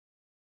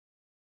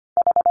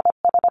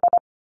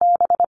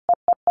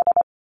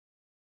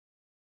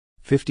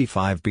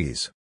55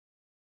 bees.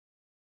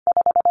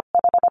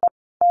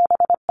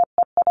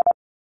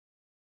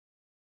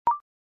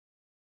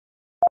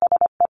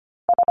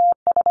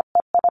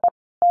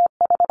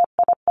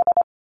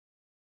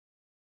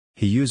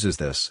 He uses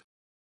this.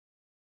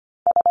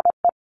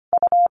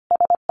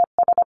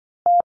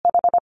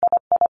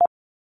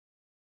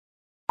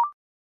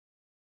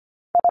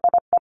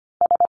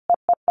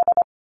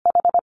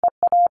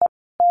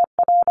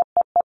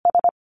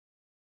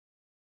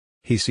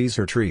 He sees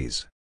her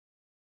trees.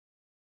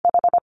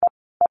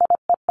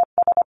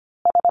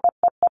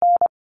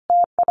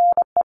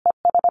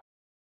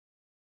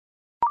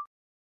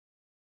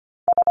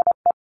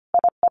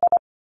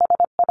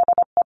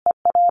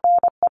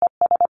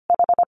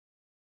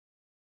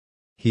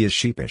 He is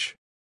sheepish.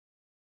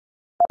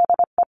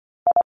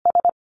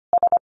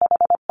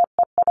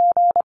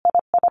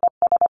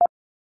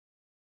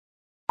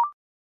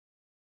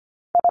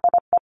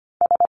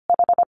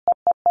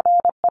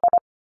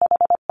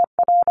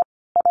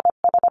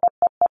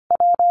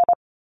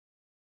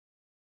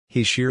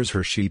 He shears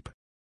her sheep.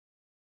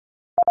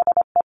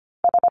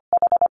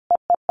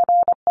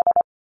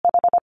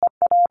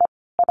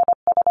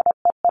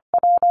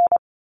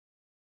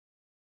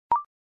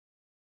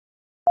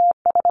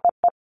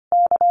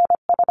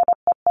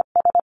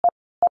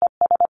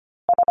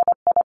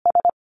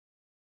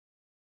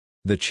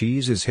 The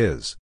cheese is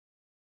his.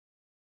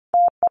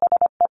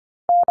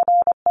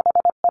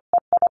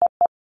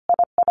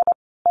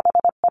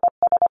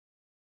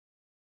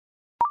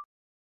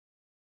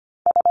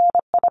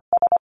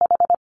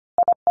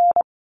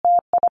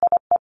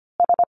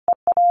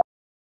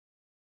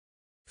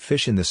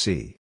 Fish in the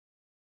sea.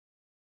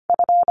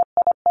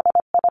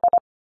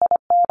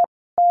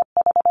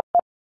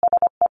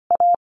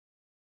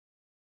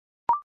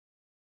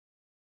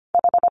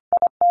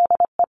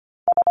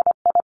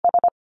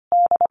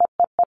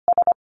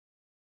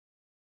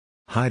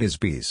 Hide his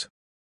bees.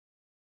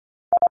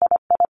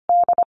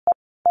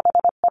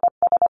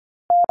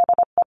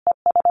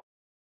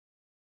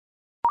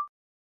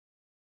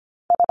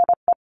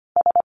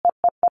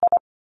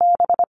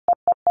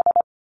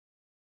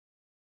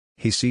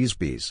 He sees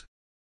bees.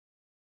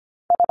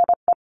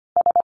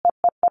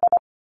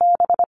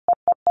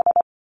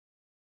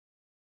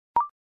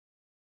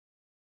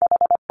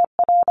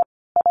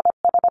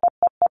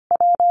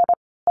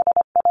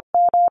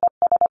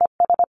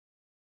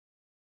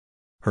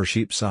 Her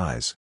sheep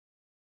sighs.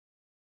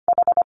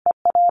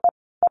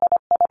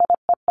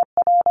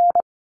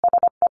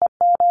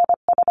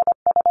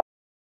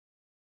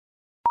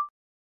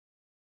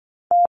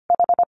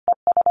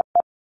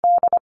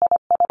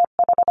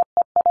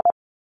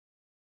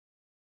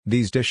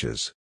 These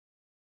dishes.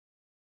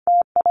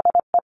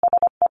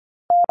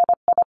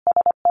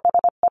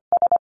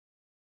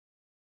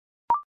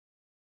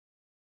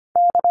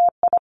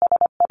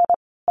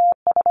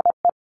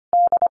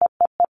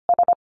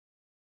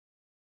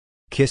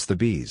 Kiss the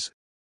bees.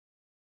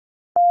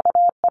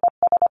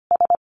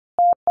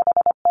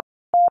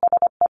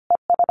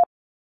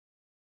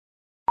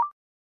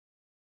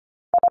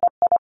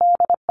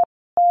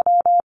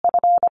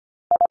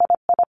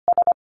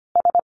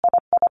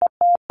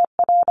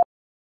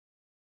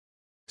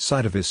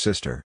 Side of his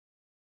sister.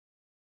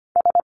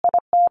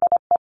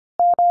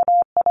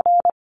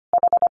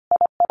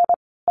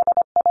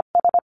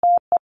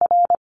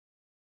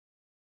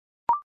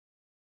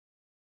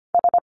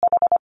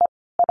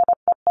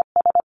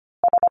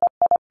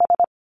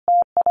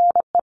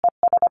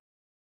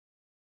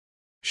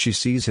 She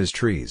sees his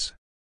trees.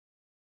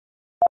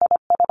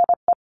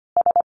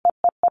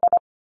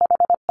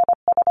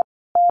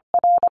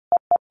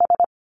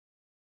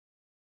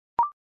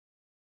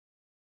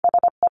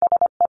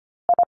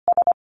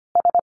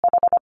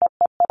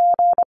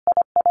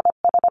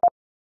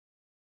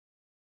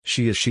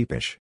 She is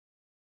sheepish.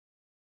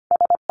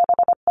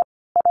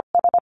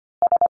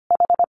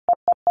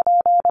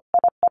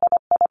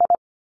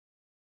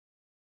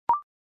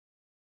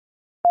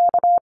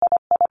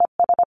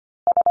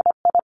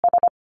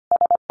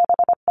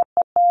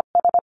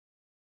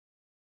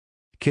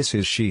 Kiss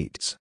his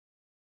sheets.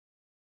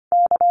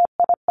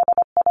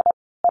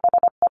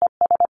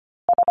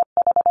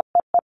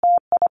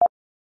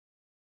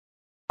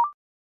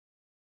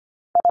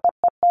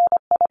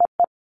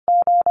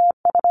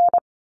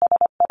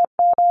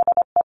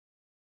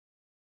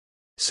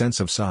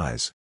 Sense of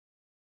size.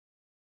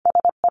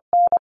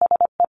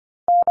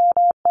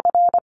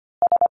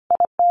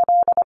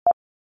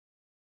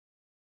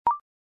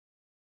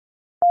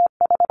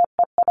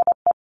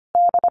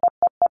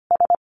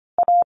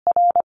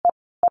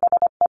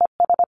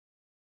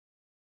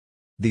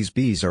 These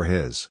bees are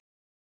his.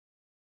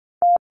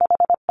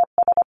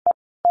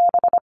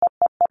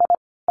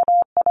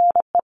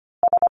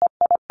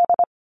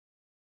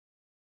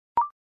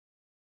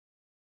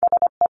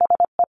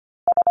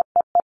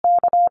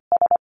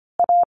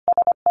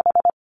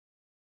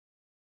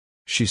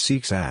 She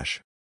seeks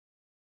ash.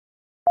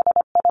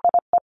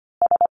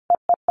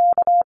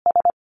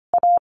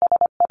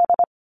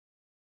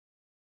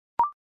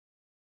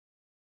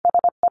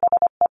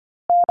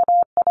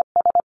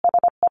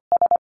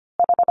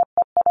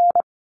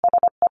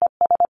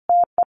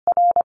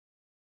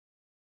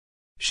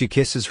 She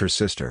kisses her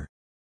sister.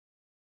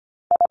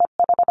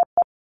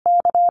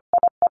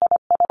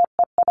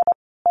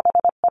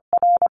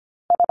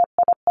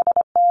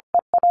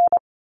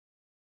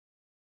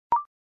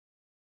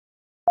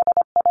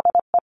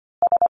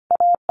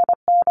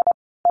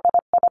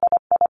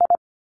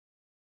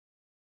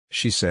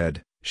 She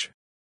said, "Shh."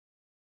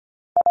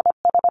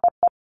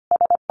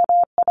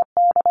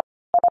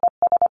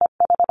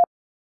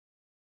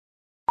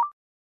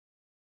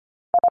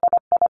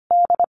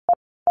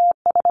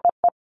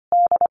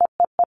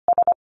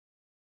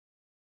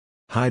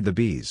 Hide the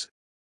bees.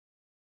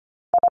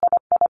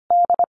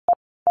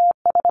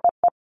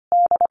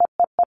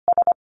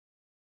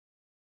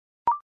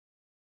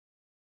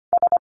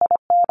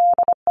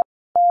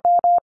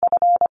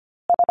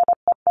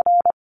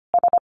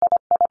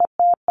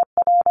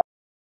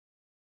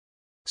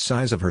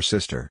 Size of her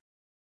sister.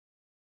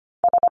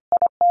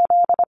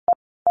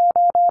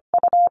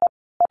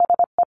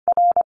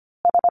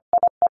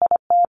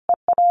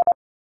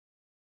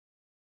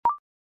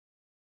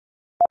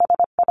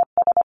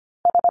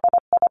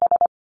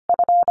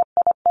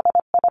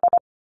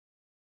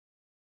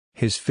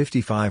 His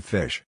 55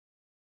 fish.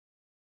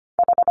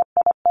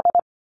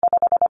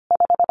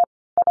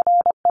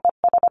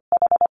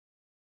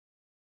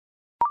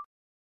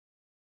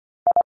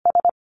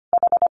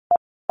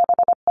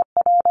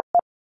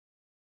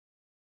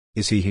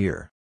 Is he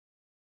here?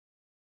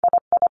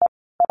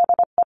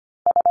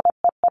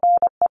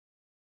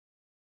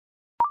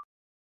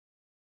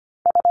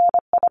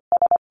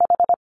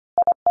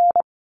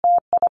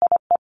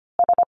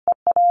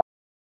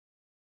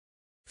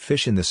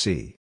 Fish in the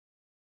sea.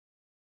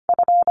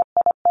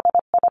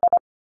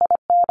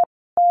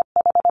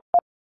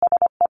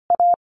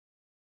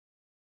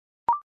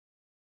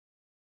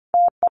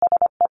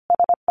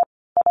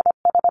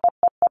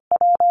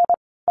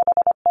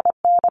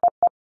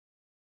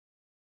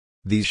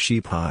 These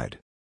sheep hide.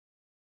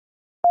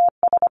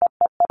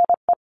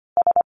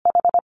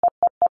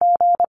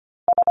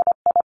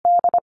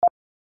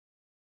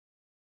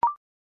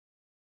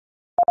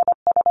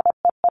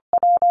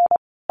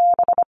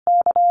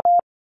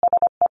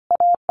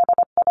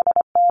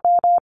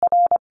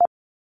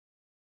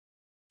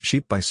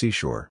 Sheep by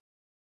seashore.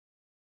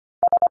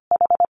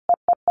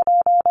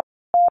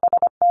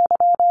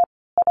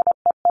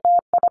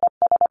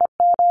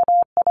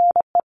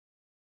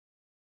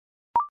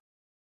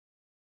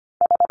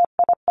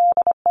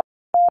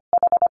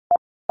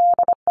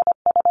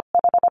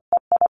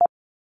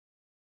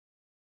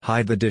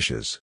 Hide the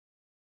dishes.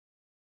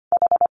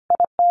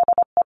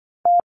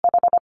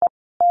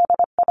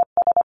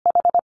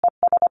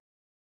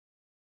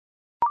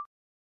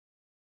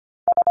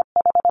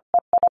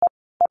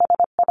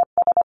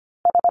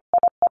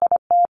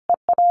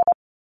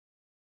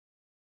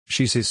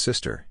 She's his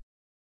sister.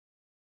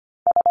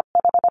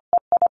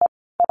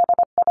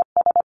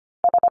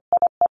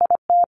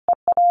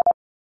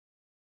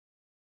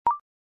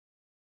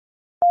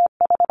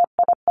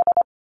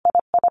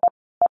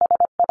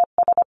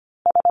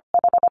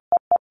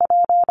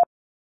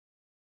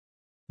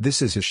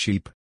 This is his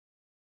sheep.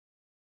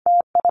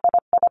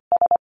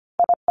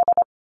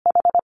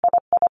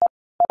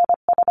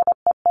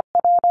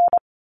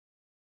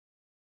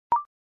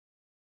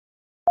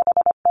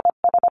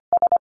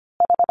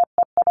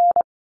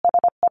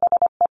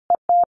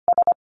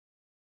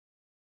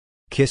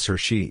 Kiss her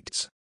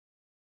sheets.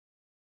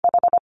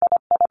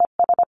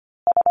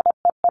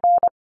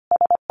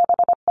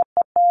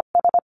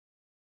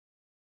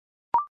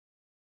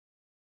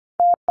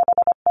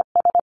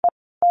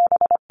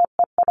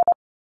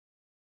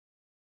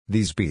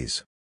 These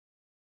bees.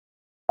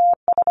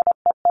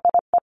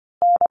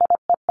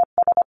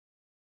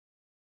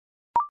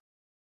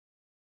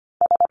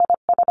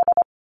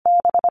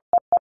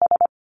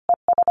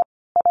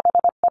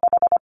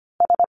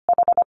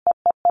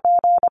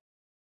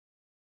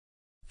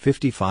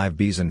 "55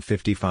 bees and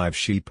 55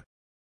 sheep."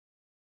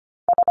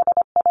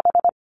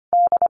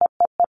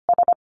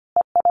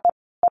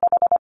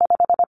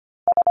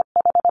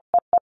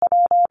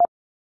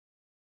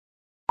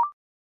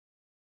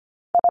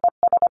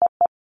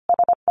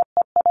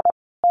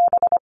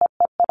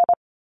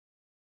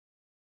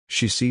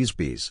 She sees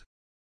bees.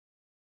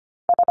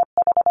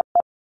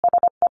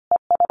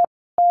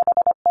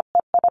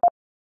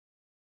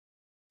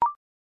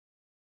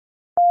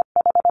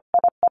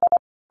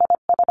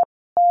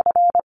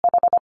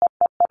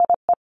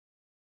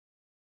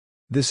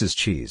 This is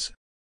cheese.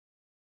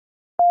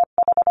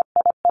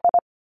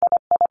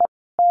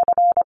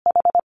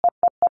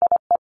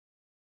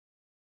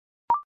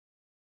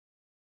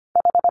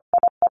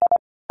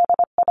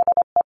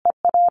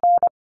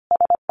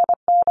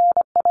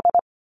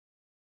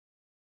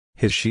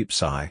 His sheep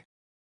sigh.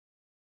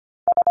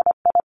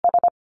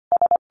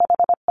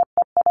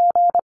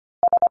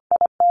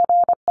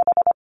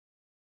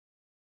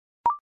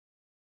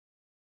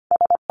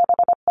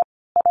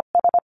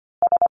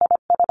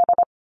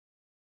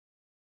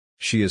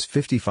 She is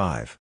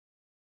 55.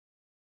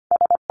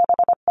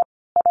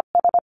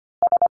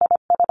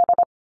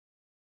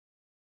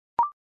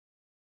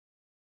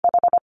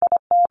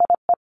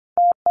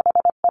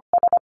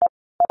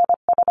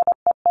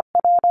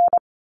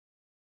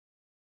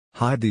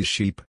 Hide these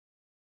sheep.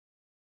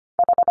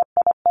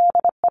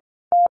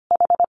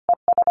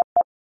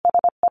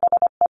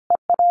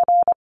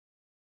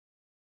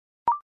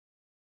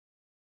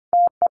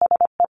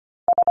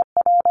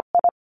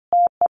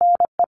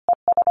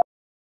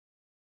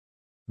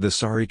 The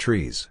sorry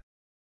trees.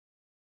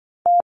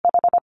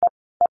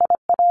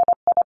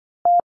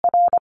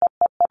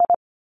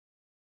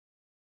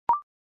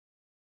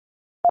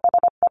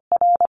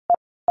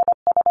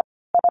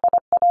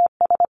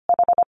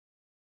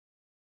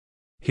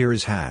 Here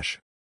is hash.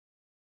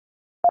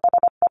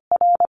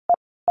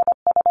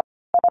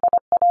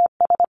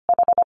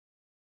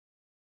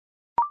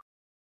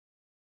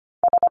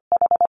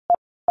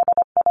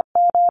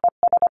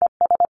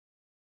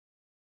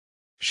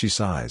 She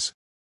sighs.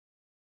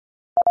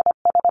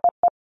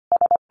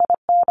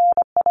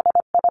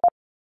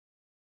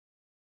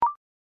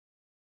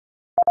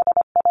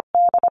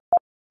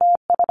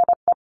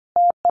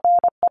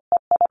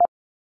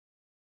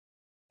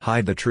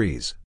 Hide the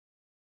trees.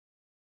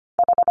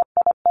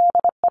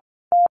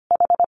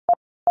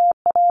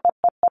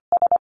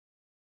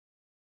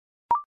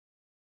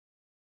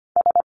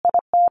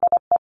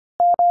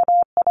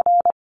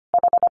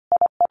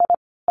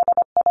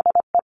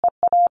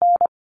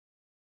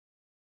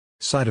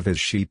 Sight of his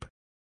sheep.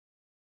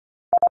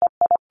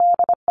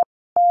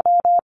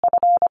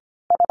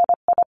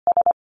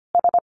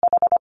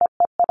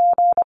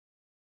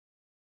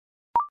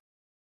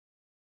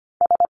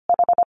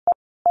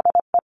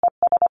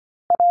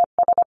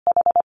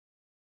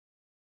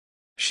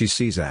 She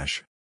sees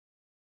ash.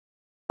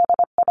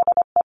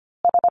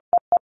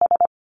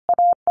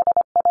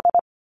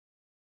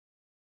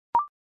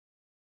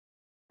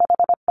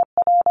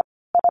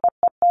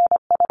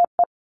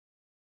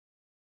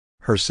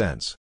 Her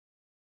sense.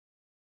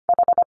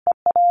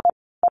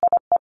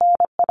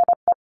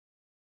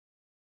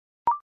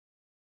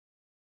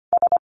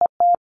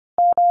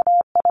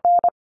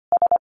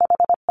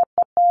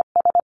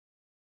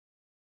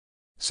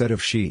 Set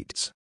of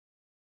sheets.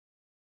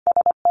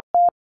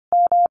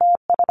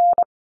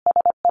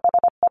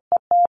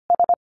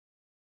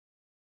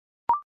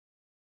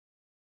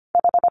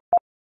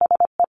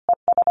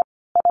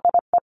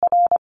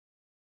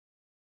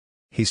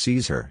 He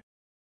sees her.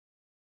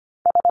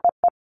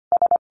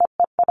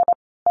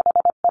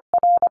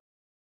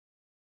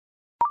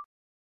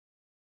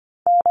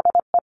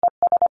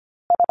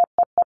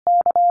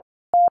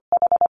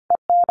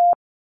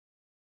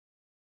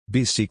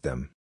 Beseek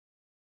them.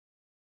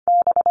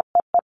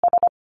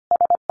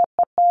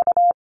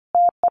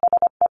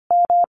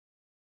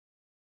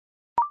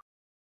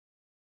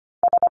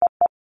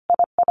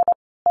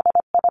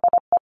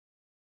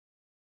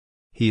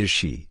 He is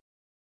she.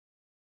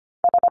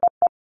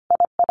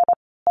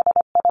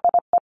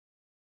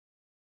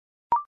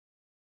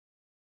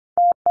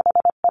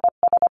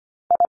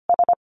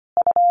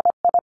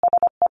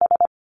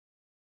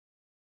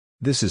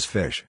 This is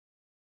fish.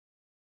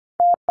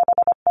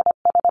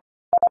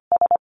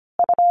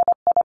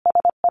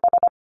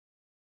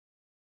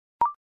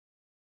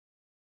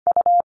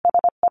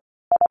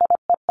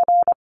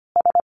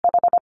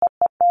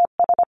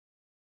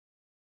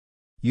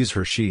 Use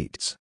her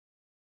sheets.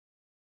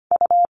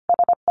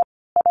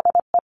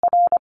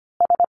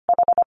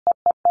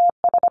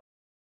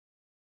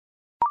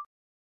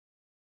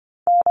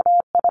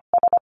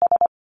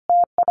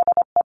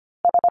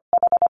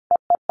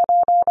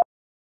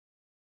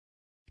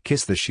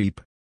 Kiss the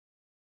sheep.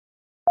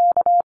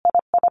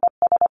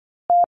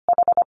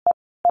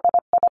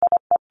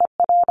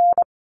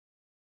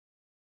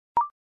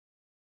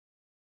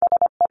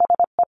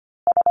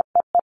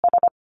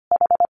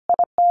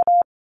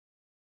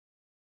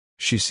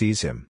 She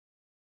sees him.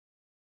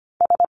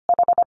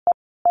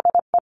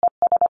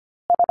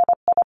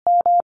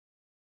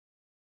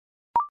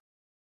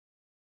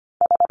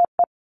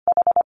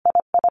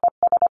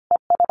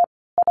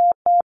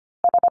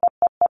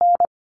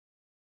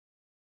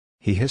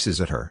 He hisses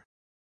at her.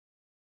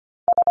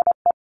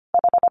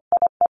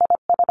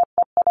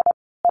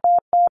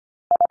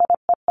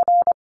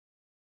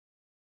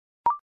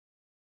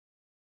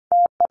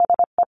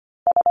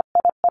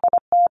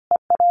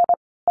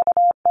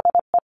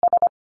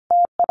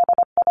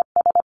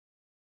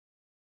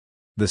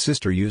 The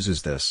sister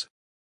uses this.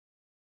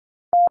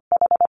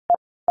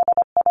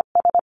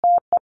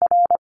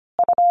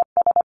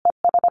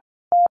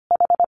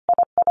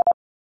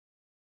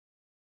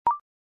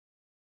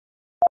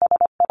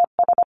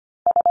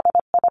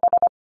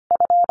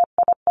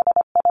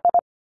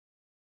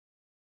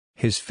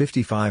 His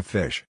 55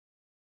 fish.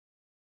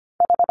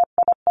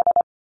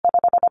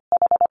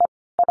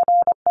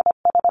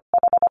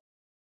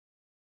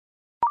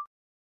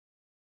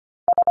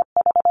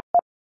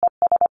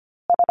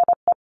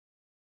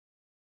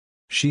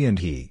 She and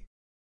he.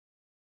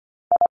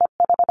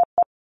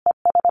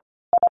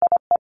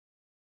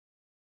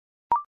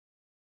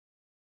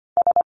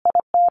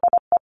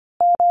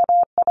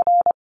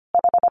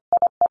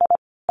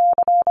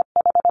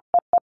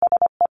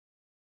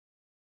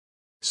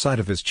 Sight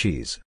of his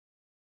cheese.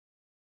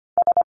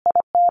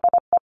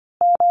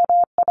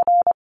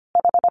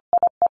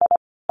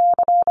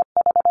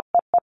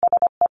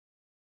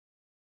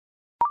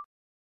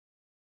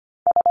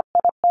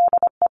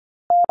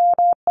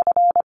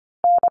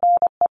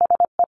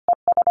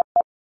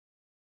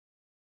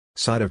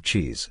 Side of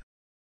cheese.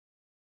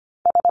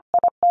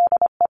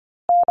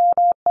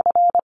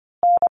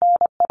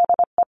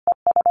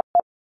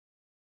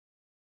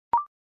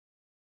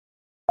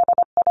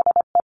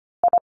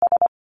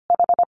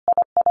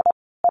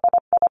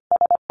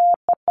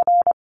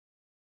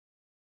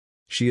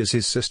 She is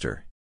his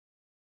sister.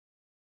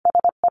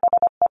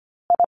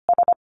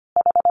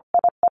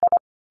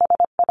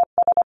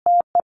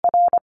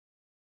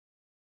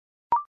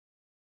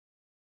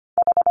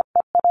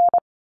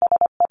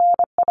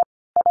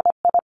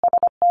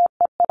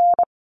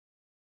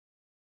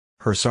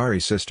 Her sorry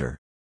sister.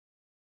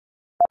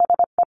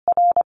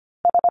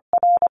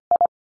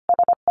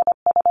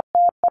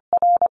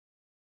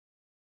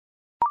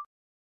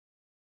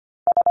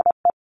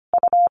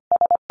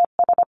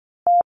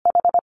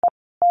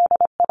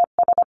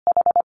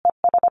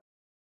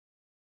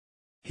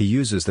 He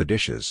uses the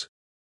dishes.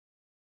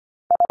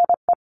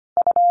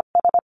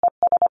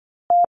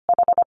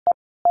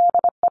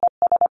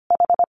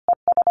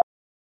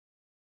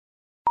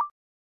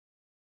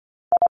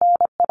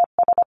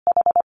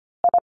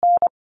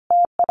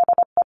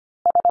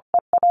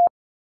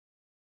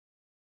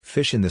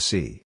 Fish in the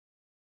sea.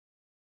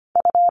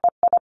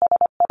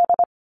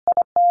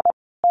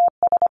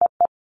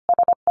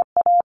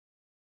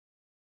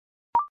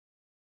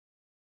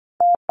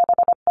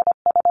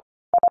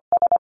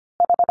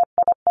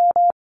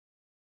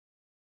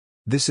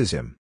 This is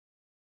him.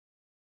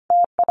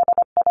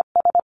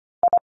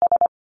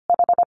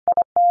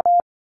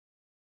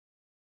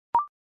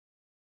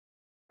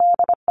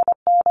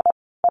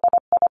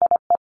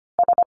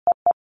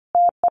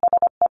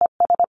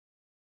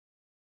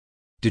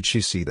 Did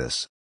she see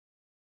this?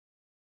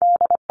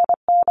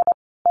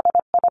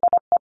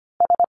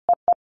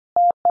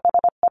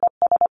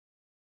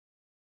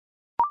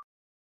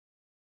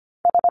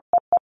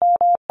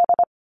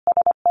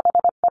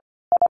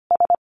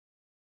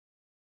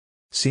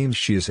 Seems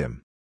she is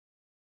him.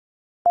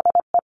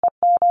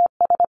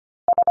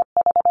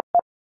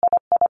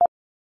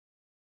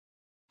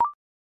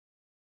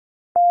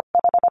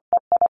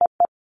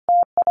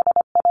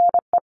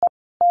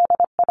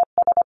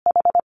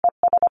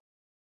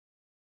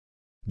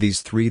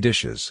 These three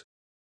dishes.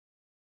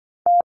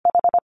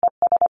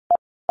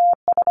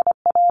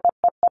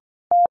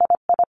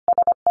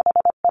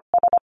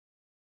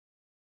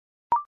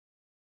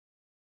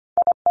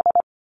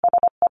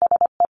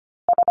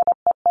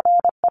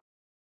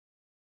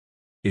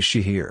 Is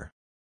she here?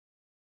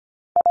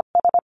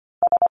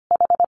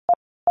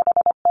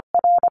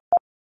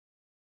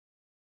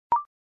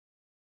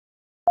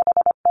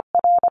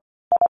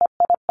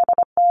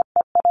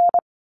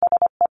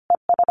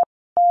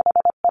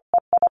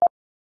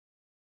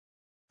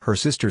 Her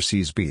sister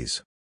sees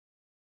bees.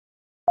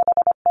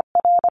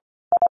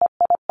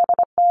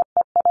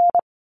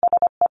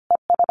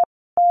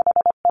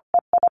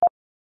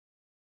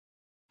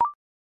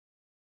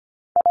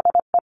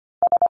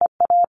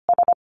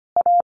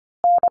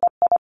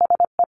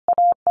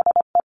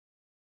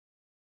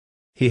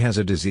 He has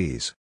a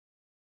disease.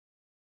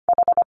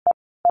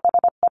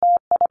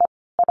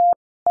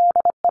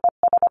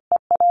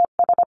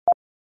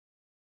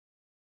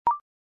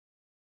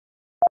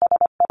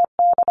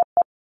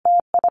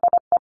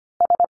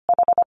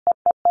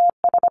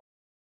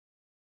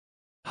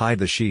 Hide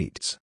the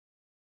sheets.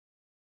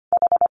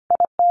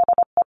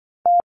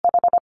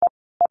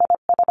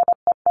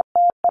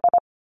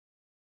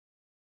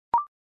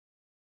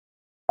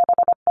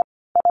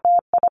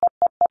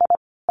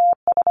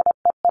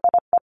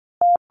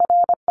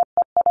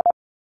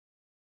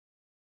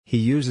 He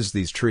uses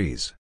these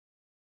trees.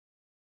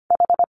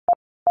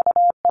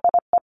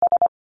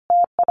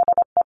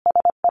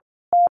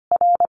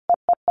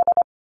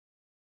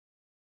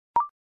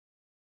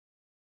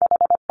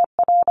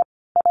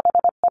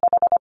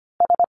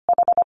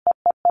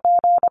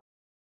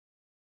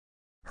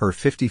 Her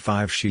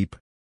 55 sheep.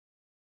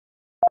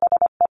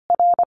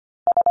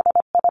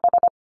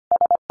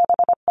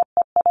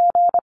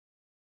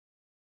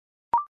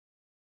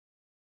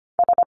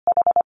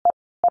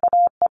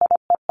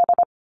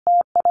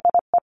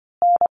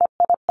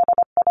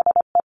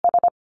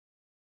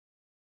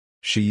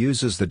 She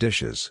uses the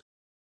dishes.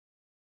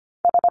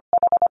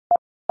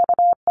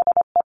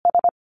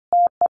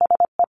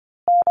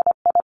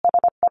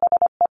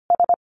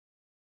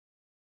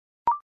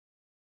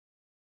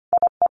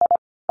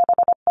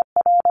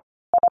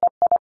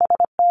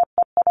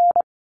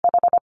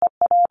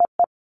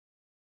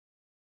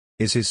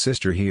 Is his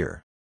sister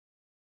here?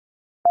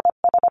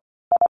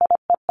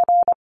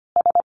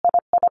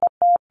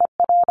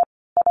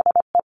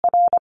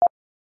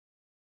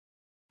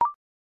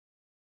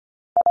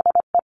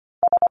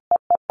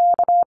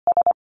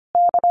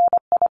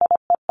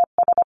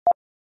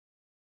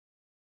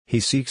 He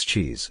seeks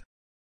cheese.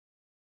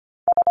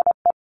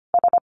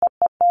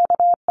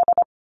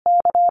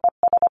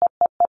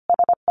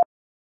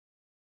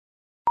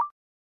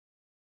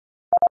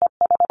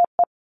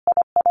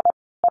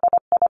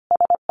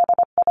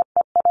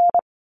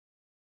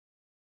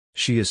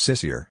 She is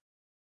sissier.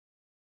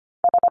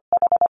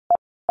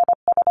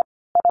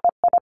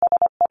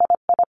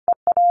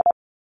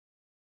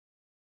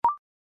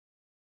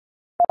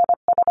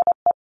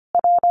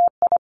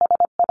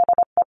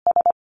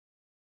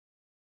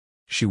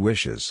 She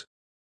wishes.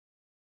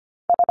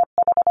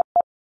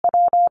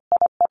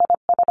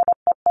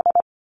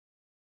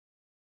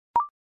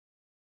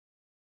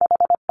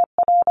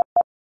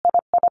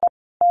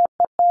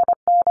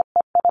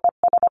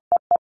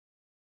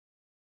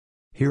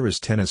 Here is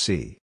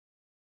Tennessee.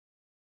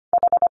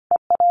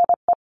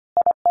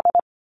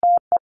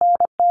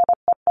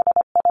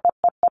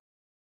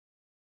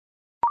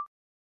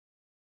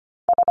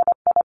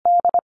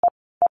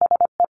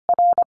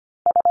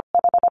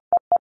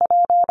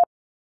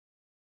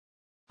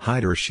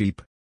 Hide her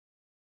sheep.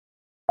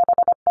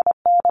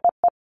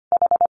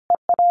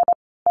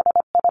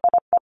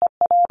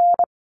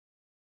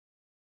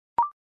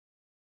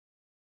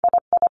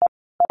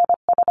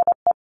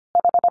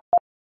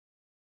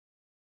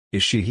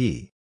 Is she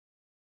he?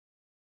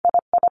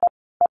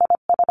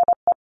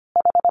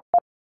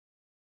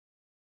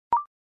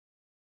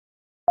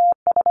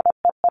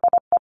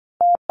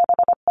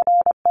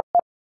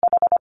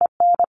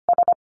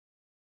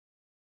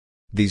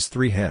 These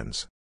three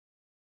hens.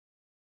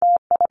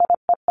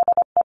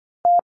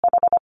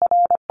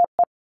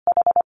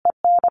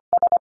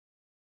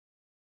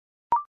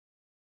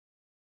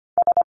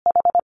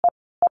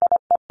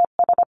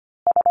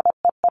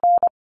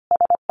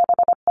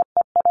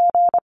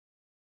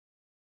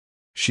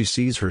 She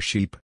sees her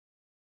sheep.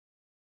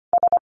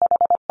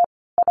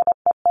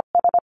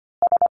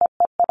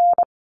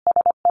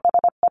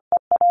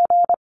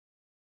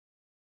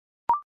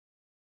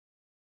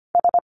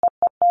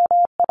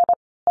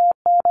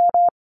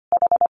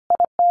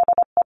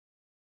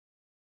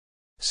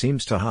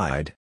 Seems to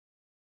hide.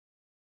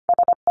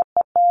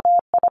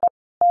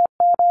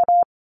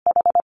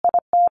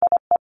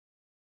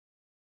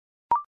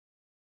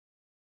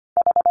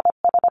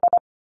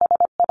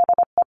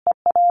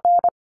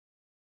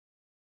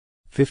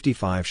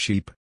 "55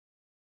 sheep."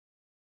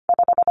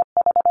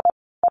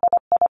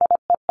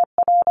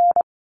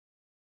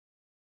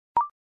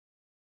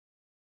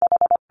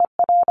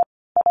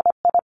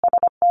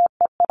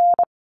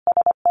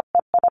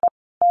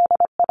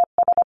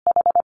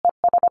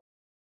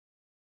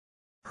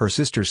 Her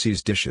sister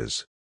sees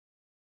dishes.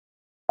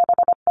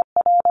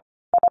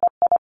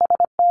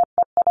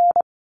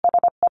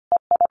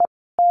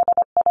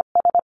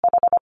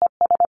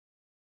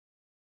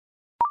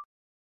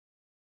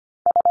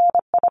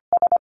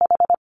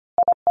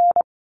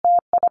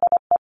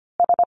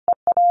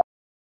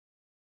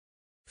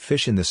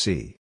 Fish in the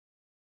sea.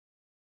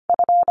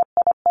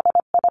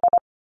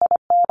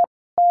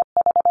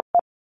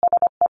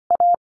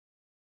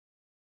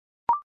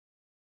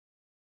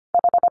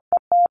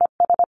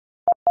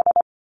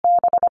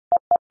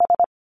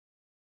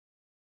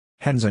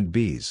 Hens and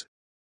bees.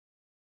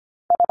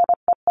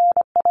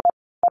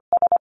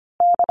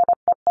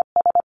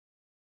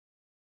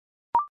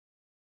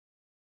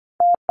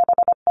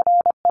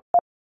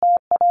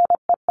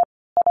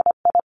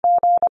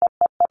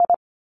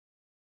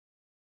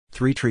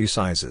 Three tree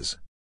sizes.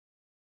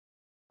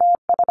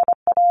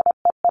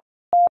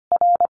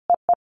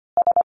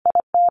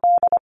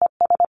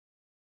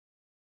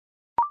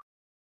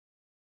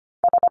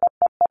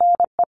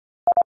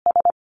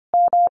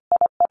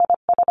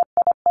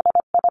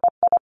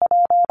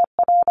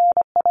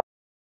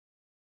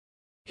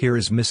 Here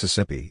is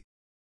Mississippi.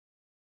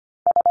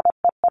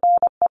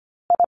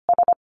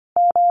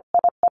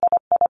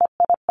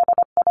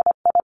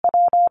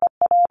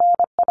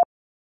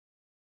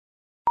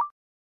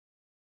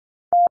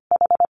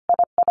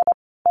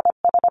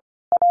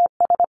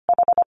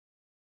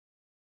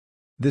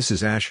 This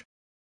is ash.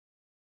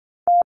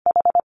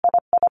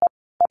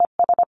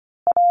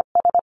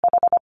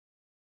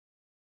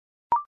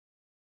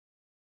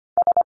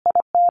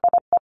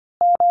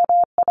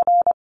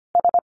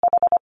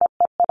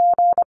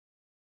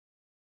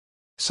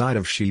 Side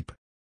of sheep.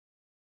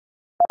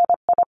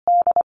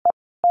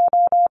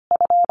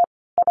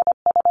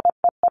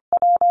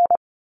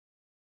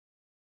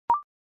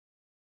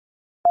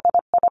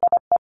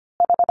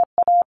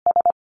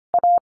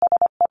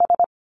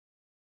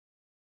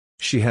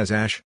 She has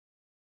ash.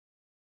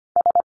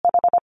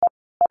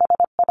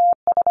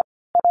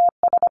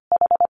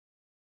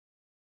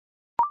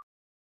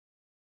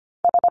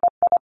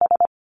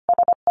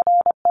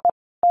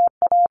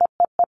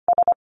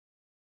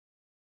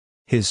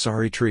 His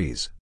sorry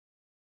trees.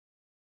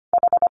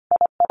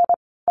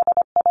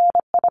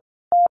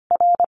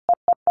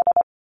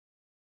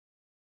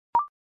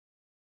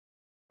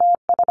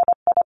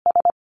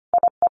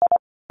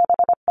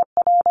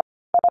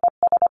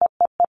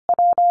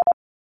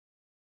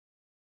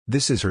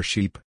 This is her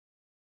sheep.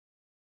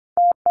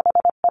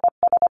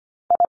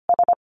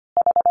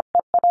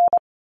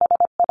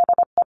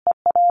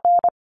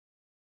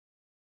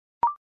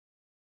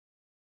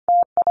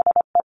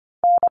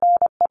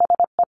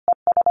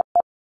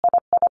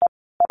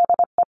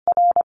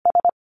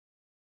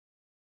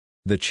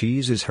 The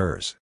cheese is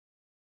hers.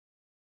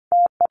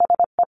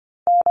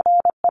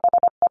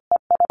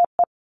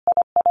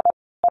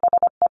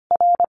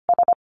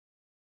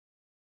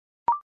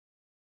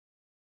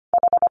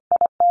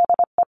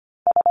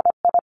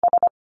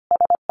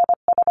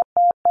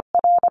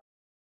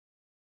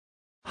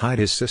 Hide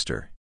his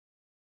sister.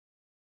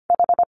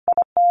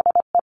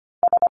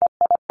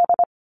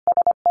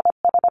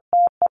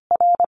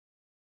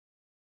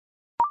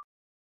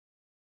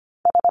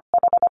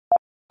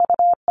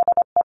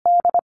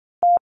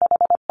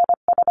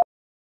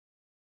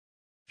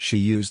 She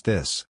used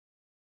this.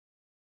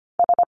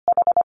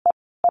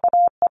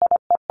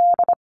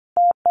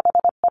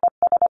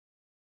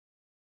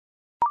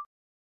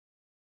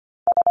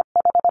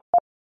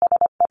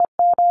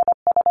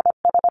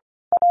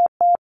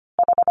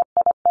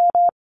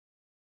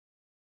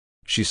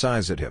 She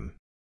sighs at him.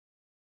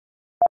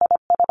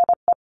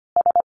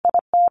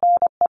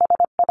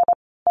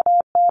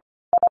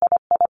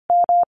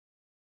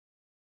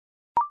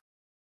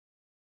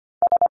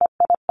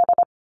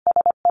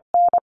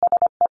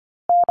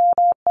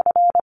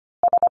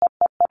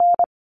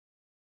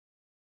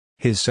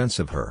 His sense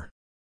of her.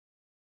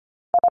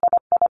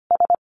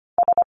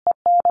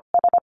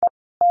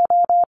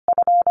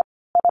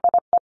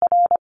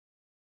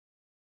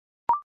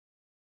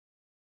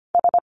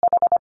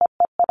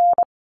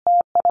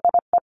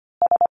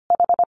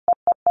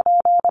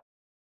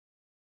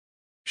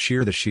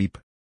 Shear the sheep.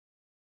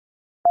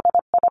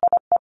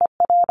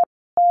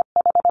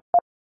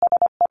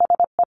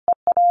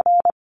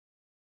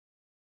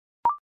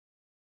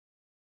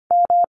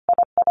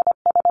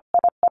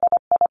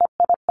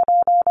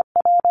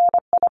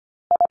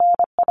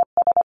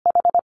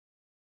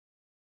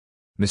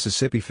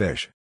 Mississippi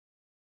fish.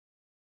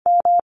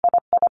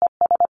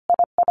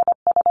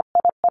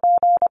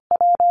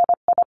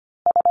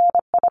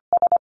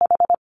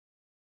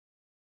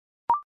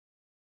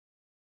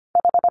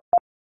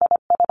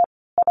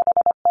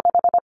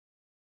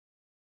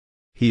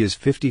 He is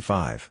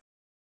 55.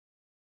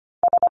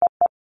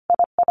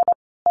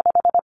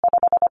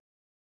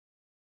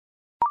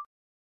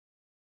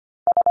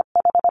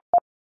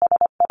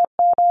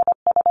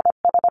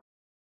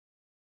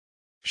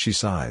 She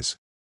sighs.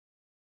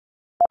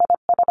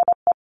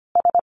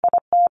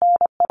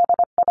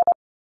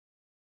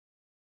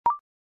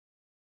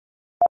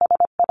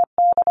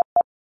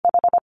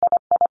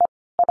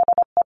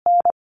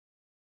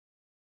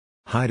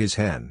 Hide his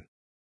hen.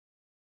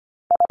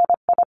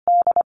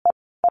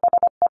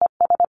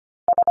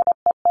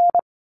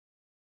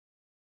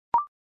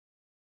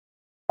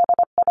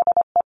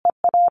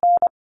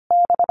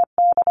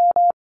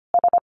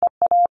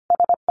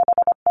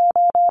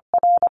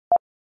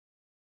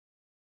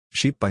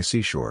 Sheep by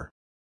seashore.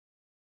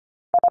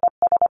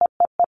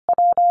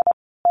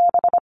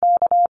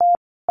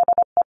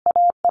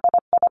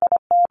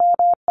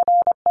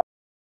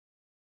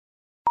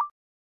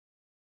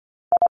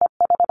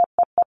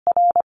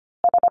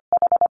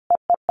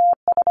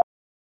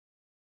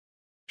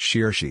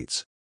 Shear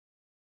sheets.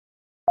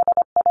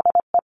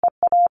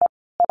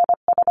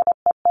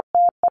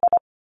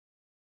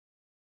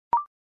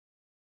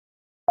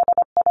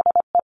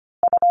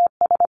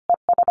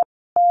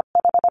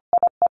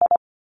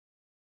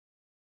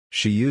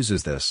 She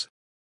uses this.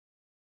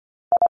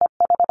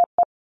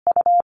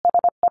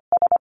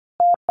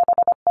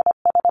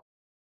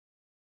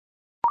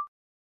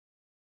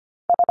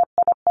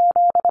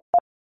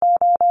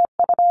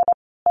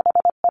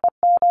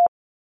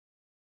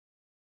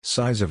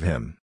 Size of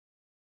him.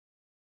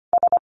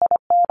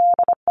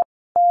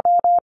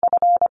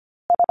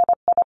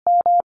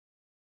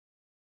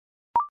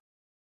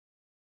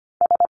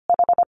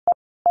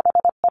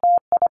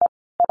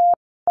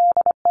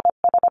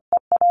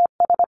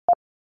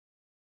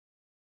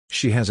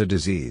 She has a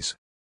disease.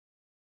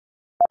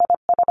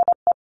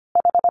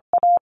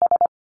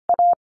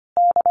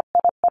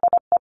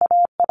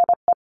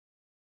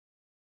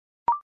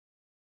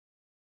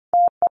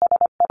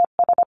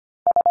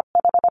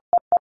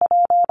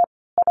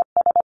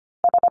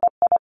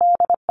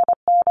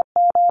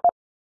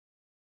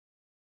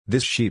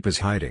 This sheep is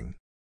hiding.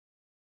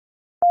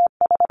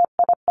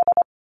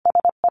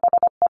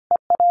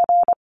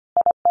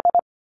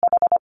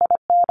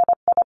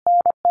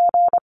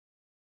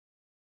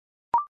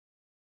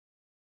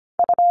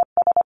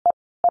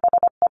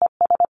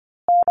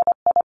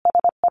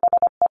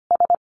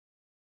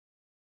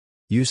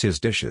 Use his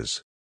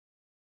dishes.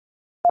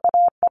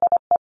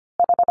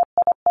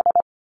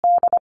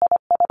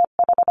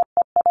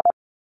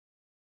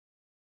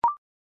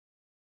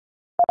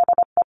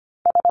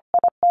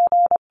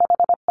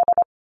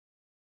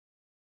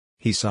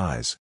 He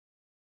sighs.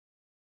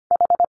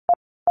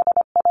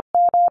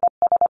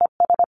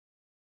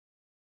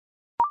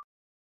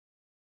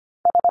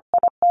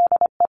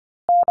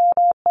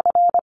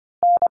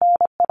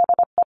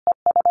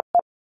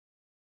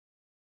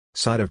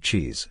 Side of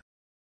cheese.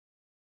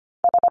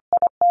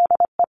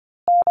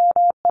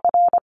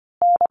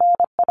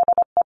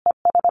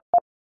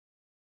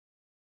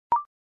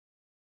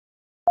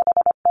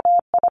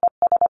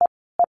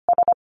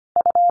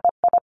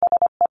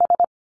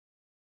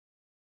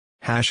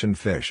 Hash and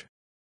fish.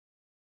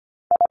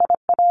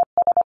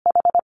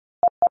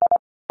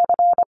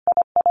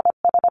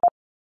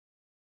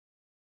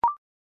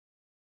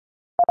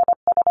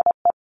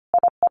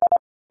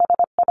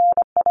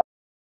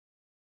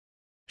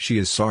 She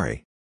is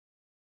sorry.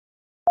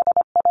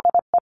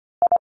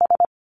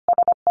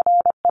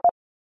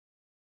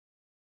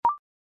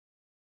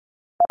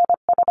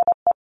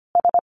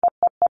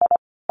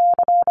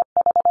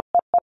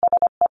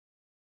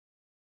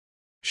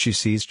 She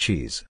sees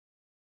cheese.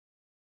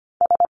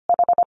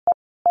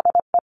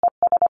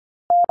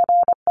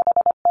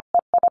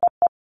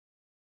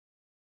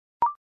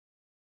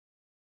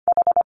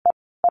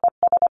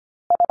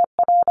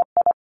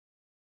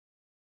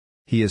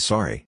 He is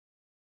sorry.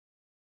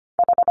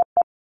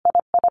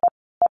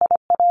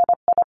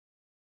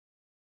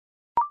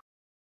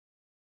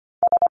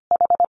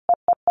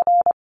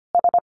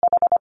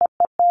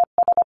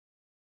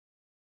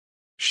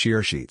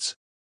 Shear sheets.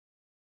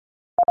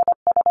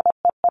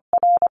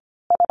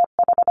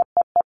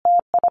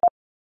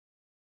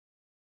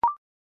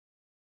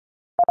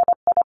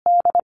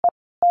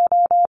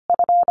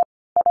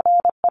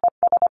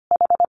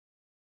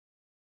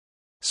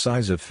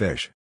 Size of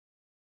fish.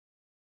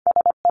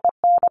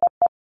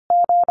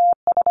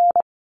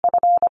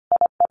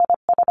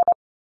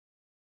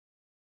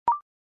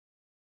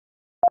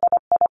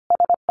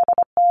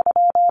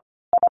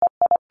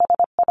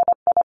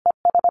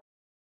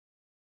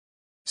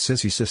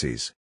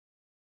 Sissies.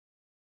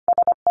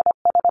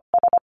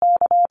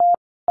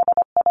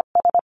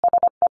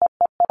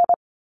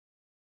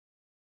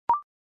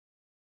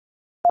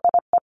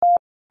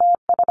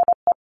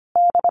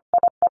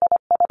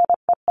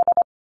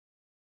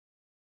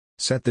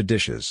 Set the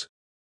dishes.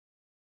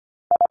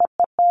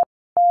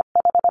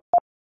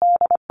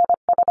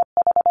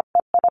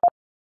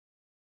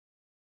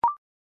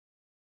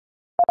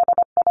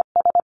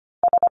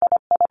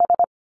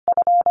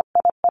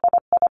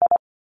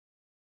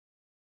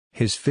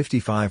 His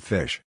 55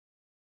 fish.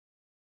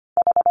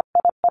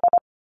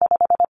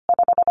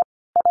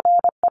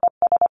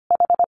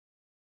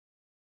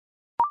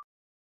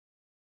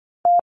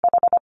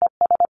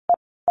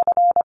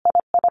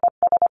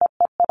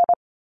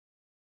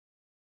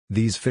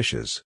 These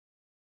fishes.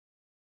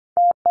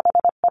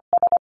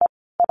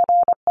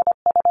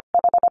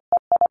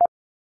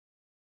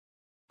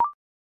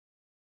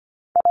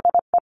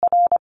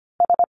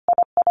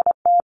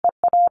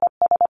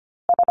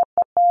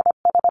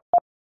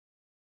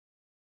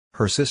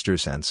 Her sister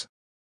cents.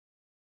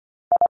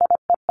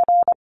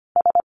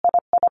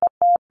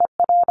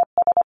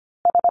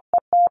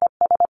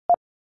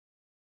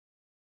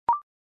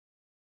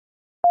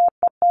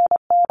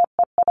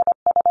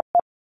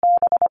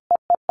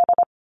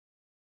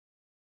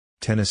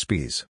 Tennis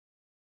bees.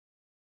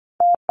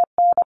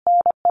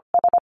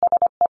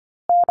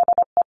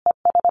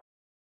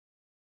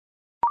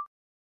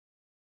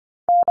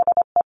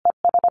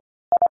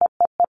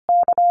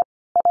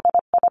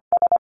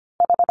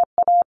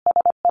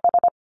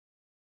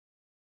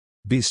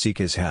 Bees seek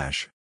his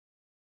hash.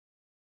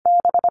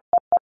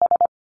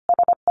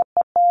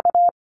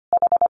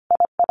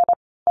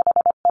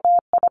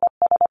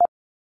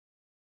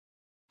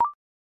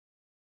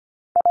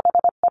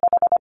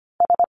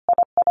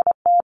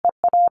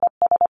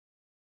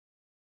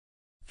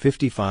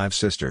 "55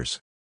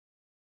 sisters."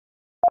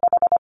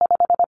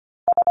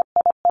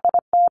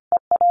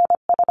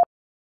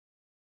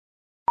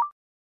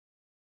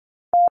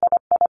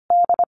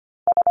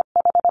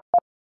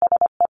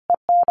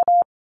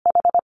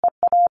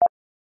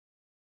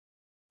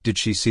 Did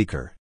she seek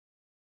her?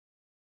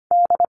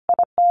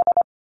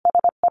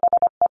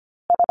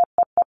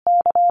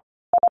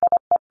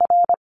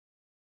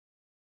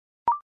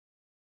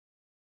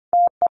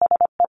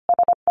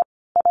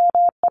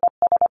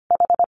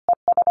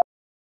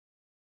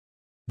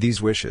 These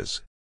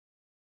wishes.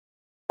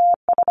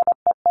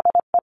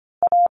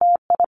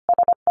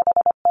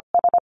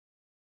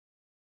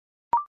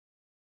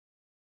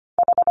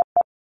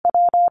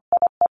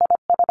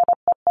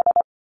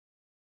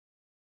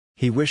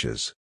 He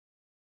wishes.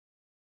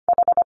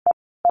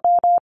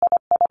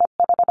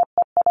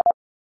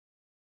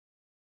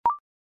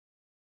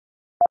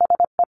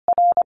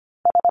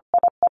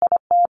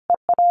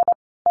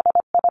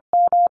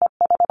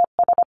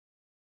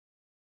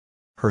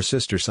 Her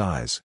sister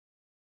sighs.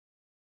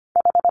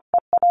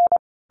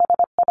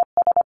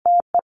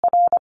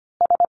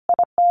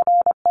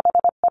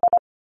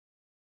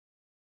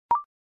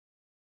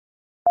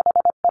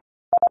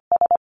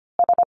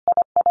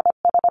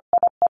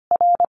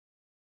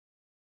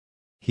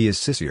 He is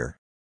sissier.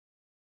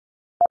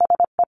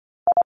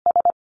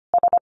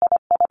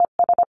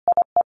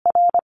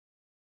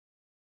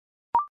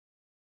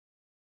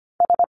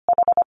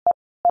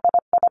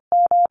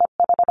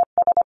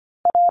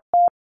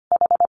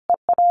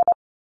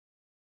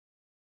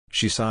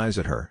 She sighs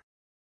at her.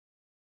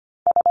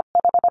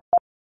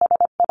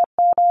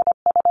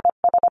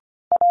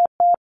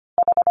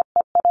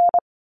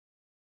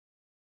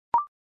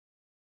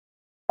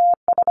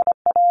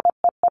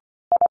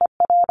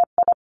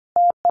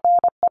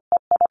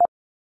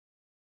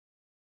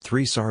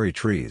 Three sorry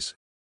trees.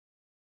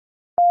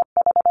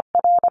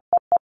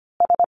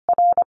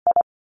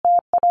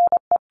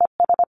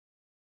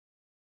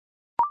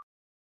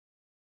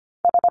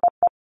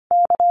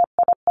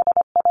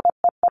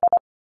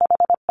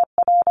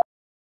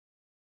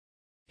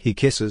 He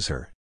kisses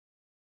her.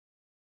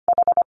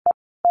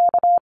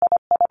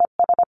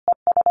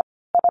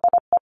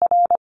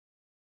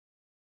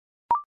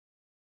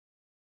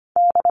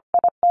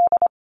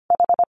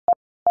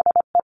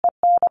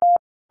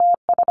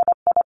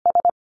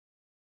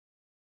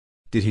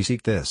 Did he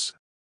seek this?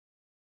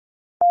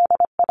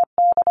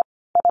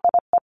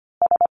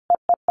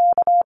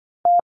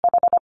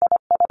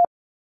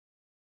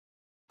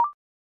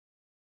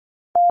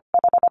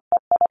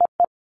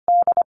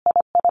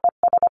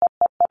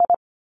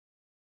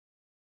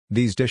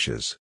 These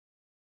dishes.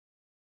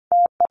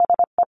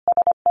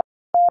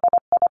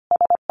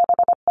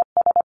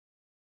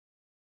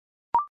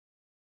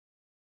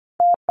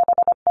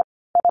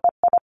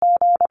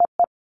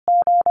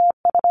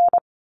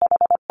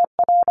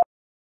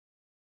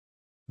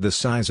 The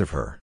size of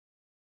her.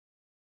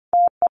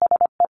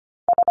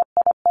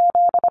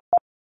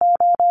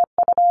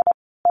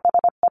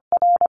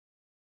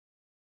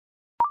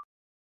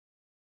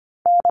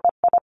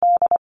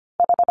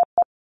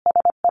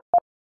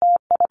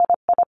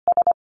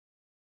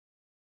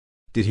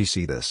 Did he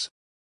see this?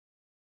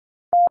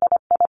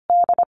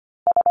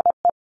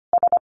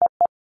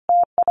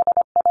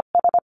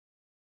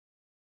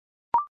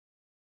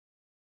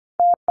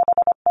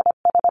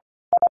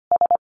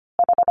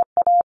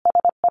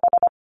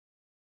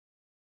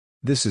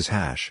 This is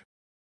hash.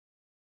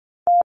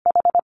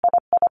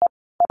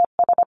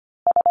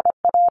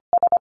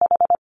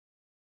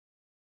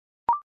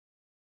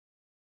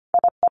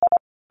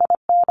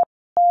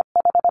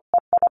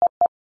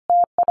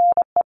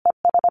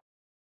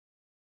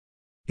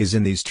 Is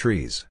in these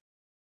trees.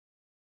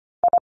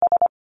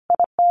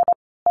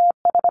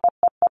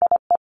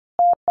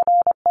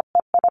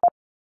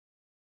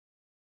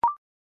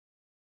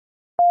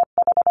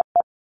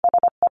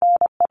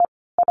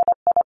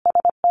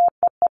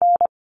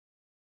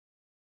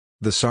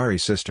 The sorry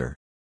sister.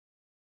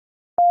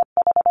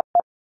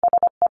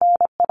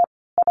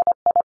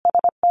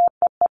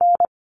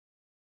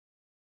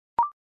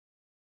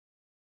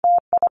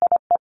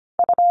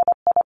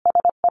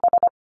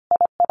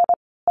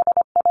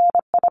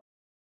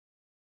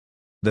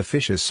 The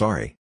fish is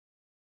sorry.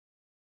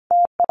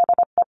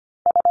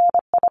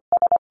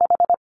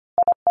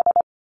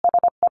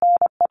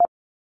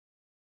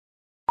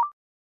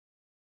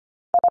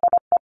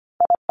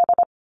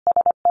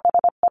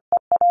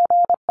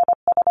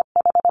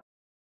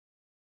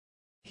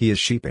 He is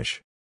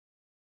sheepish.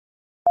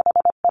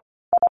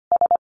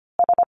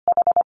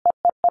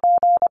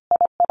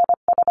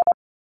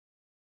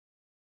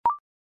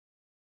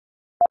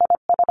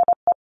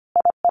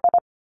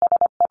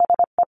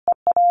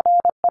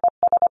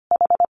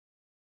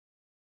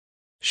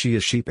 She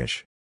is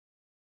sheepish.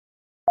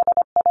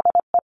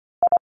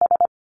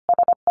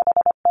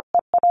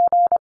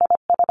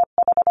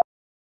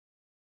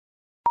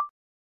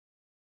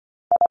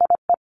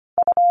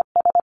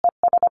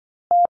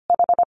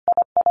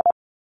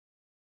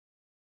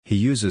 He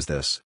uses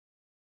this.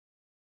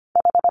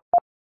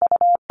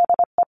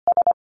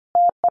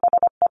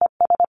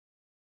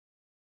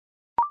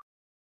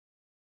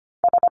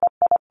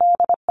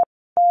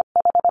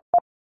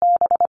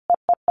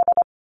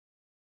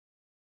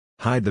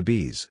 Hide the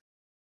bees.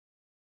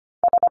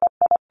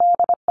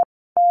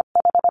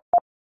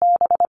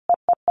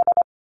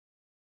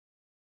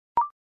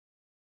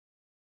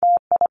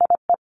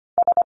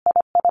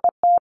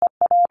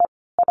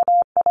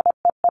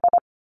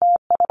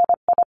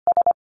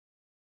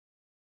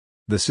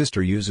 The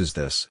sister uses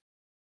this.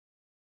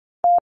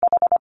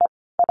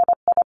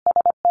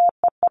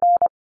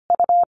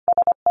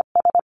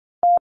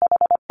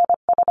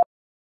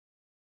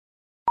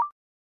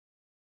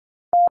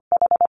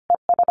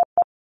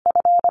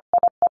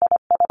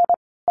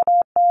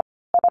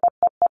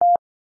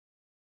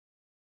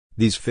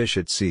 These fish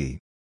at sea.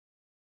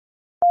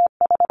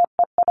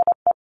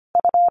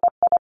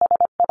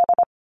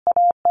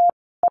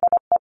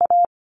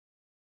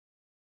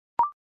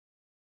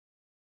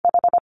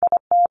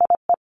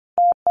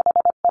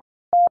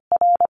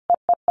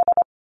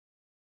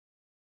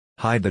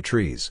 Hide the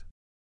trees.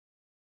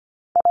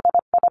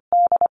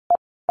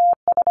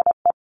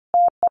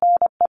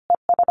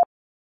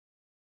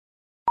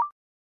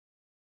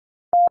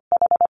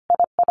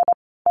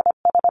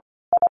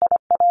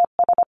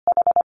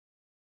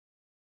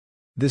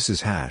 This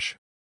is hash.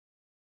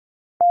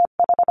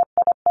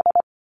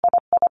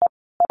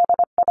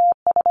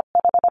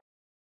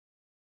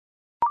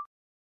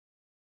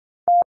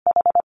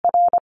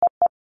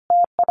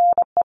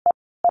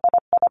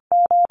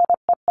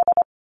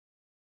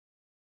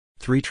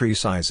 Three tree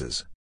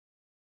sizes.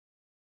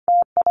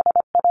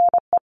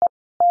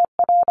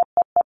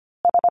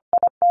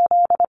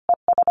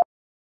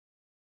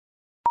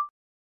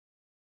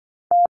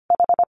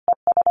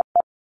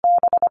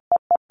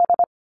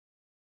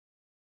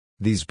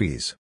 These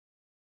bees.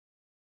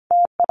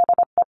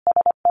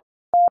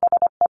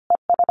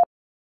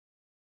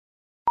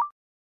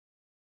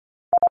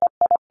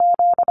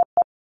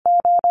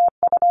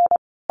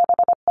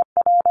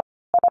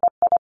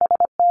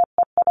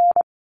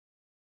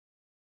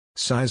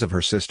 Size of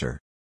her sister.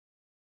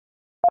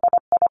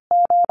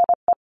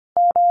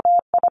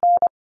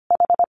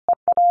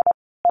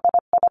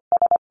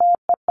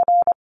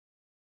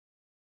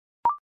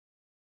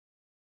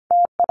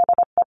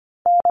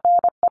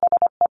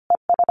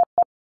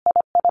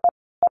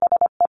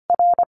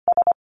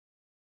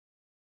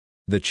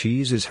 The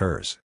cheese is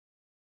hers.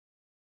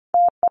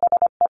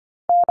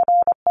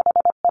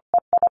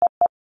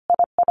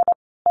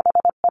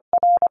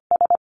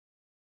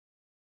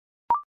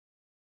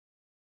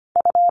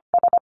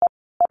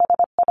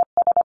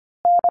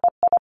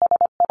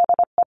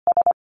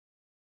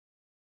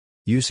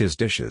 Use his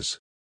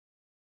dishes.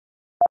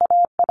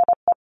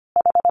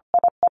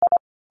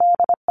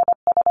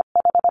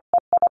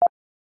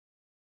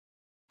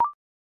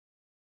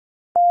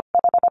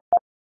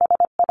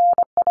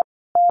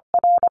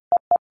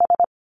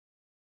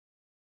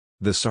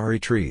 The sorry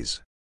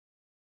trees.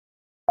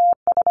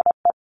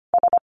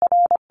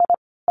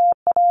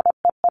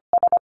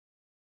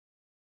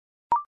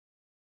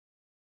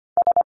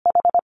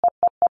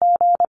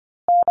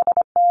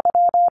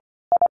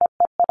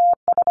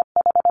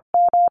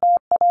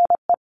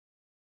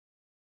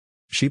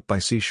 Sheep by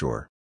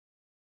seashore.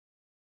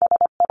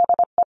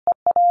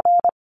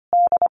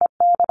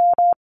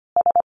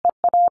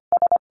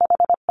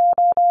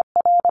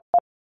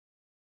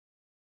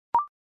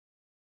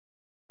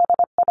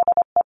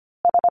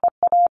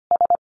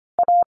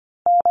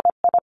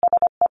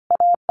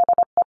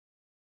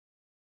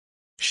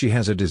 She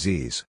has a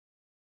disease.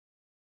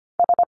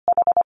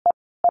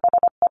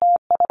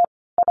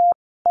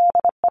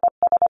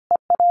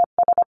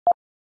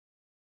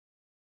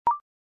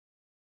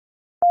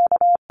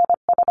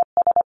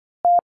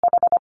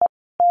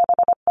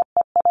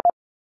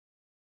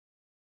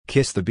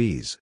 Kiss the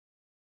bees.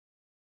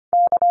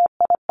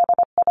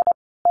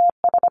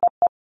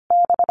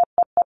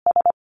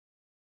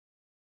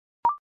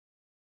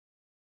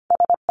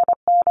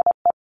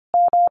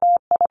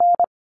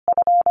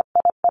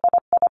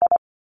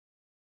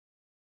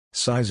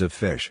 Size of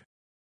fish.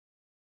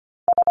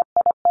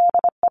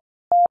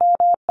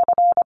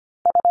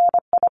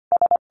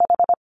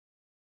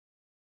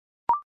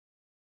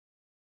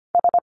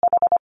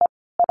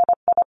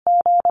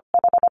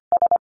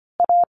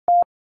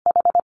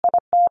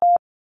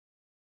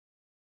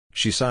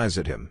 She sighs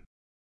at him.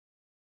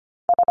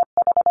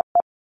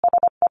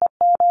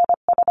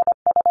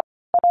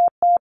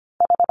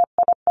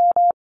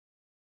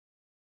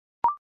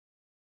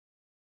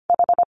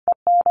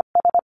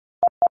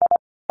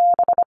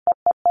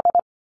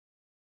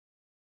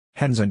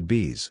 Hens and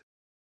bees.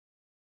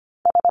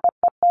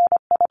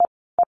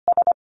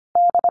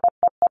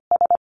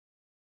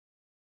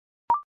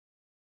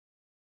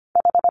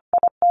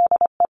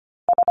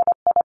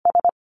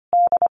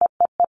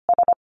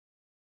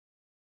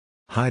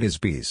 Hide his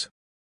bees.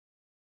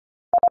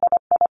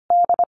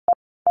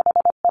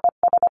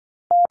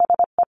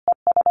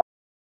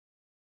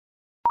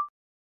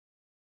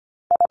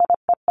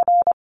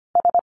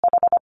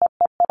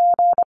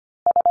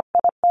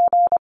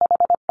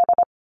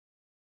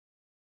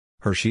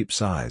 Her sheep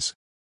sighs.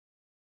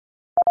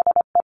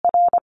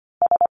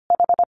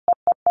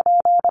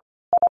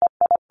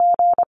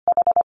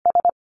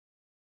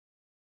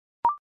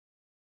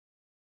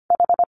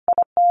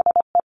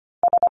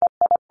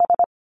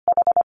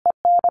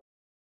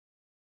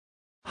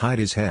 Hide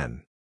his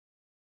hen.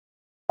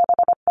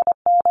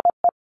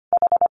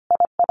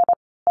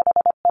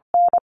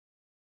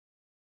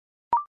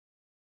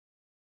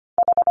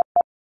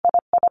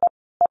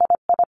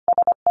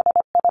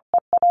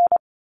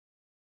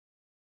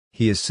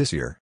 He is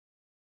sissier.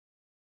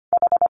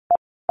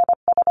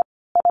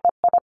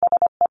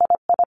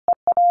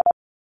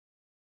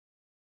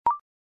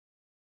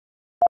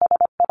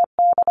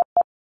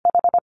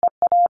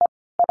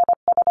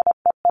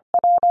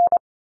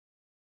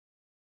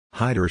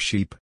 Hide her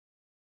sheep.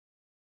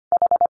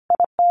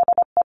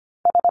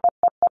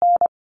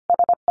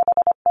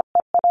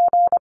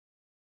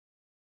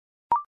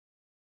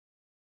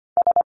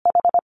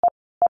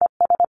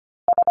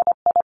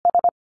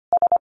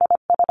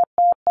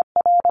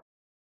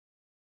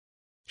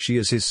 She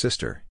is his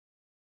sister.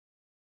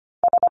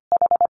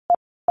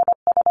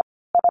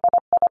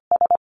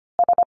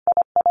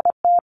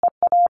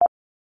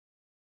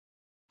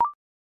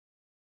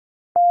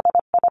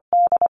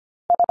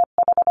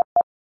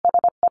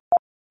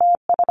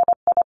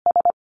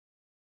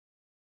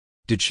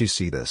 Did she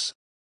see this?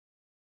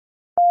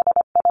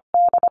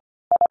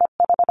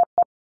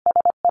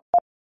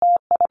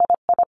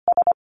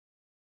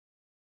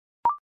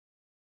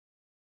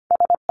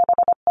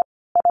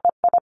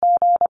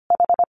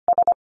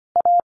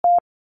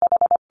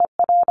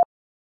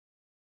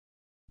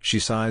 She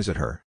sighs at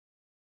her.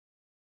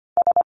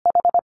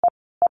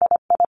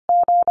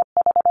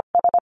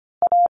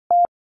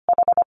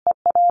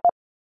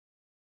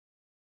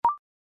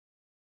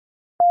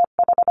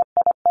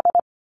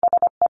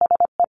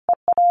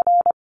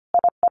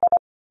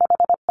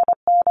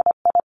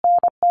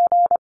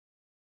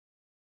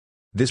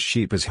 This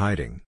sheep is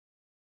hiding.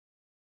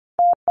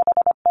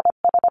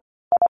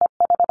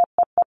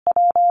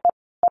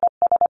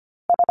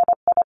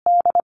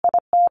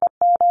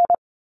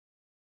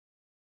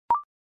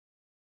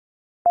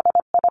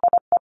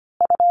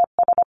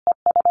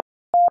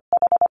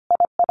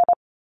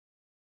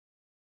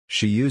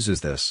 She uses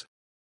this.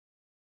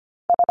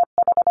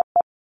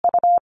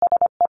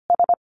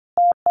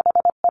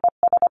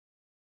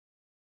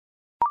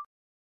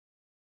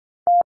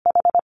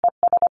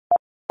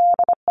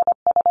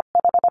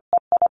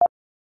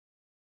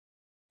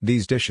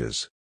 These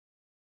dishes.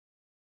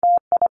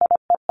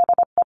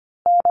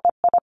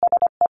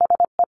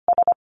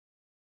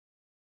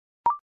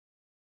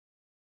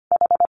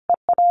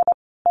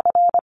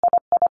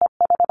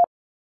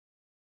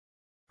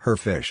 Her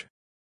fish.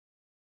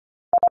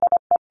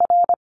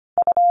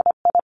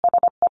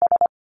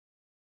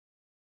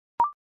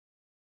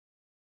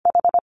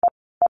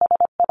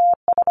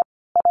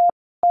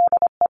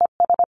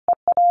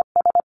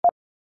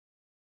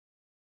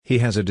 He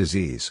has a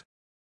disease.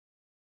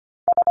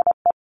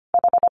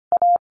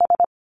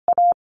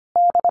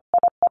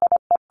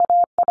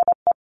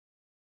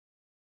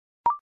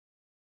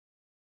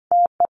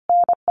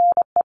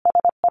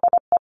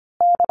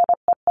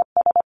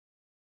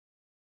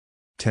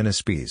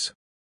 Tennis bees.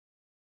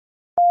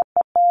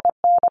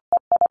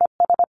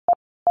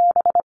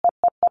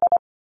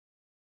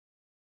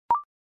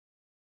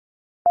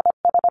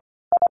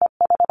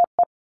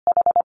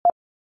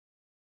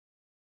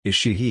 Is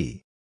she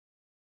he?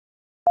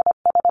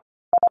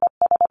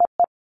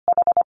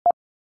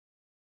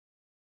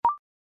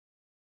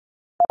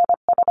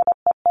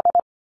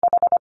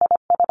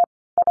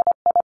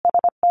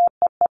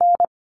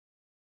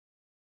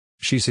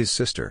 She's his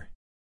sister.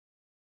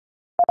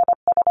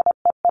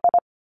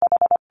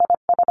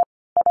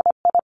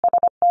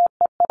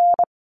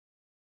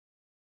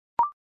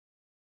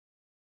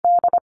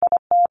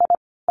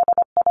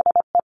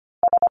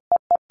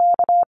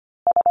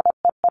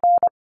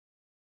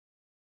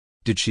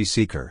 Did she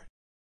seek her?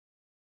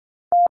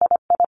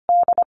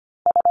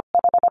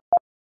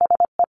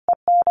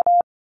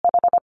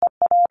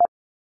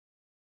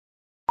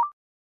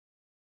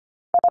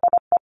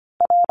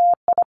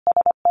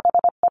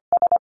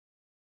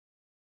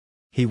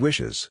 He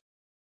wishes.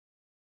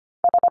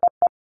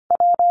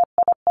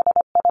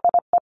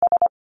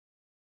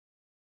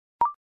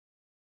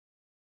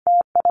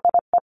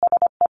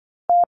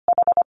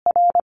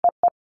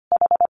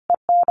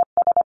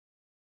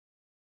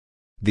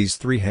 These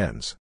three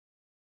hens.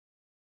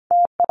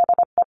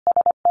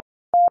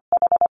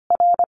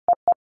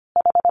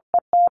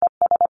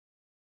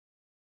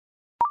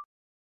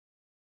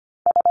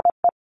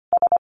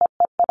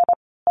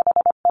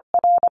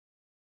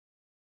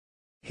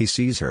 He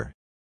sees her.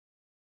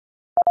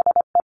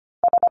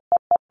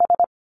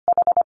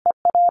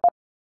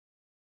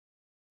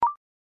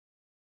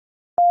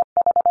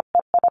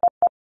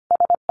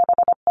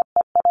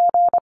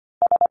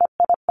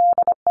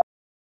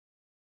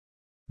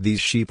 These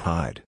sheep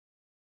hide.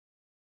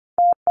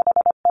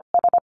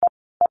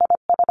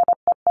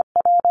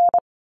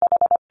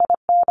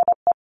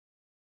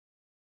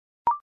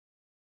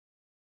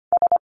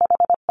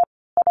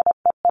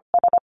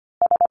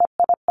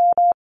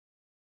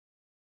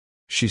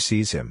 She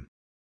sees him.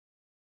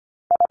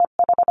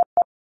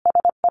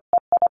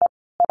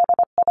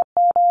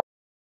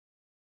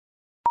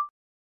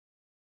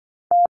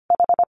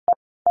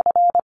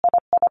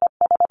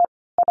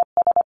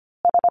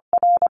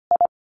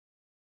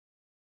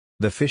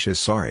 The fish is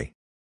sorry.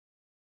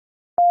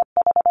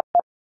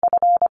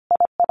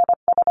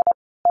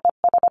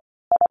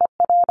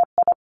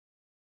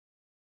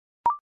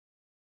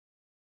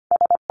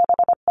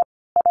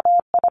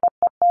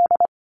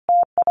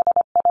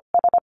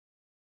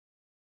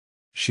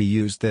 She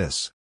used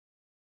this.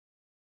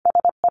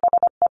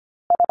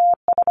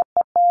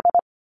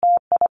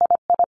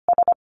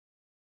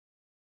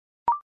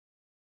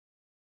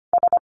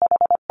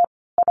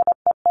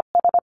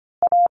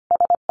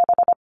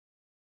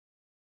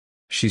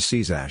 She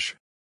sees ash.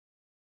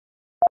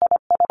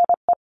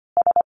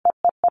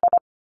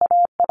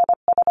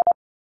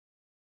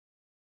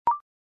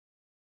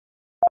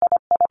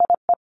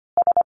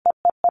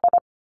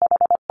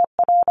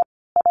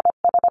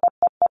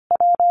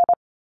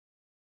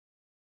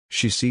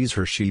 She sees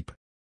her sheep.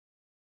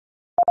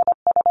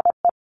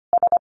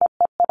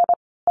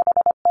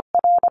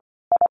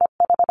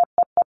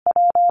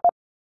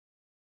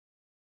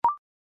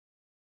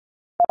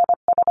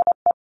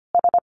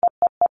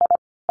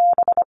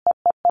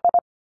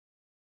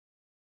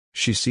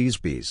 She sees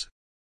bees.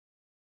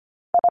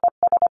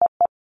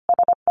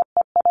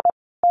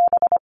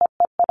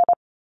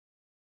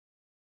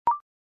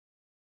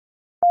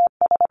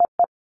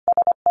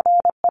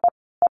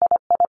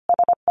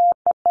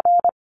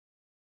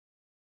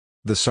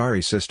 The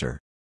sorry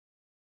sister.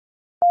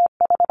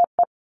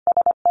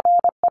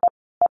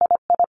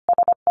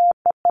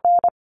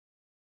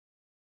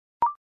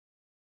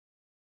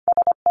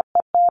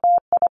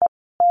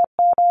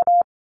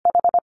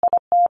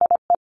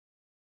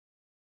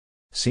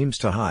 Seems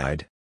to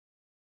hide.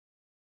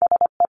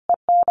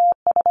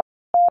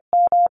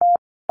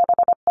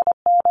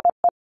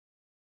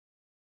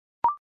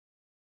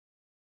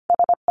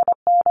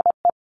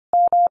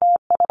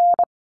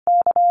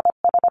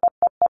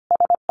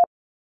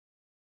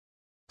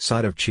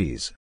 Side of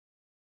cheese.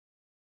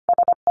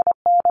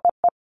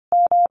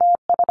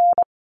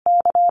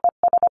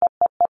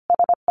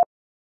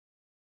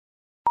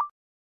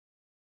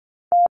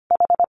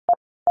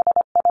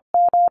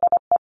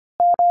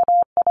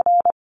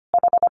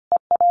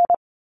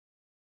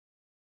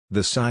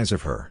 The size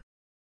of her.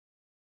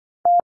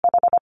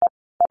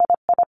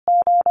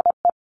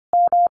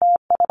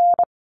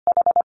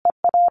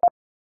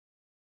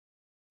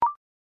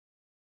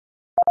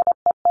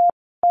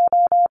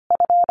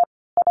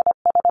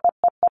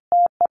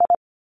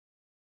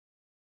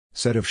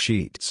 Set of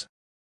sheets.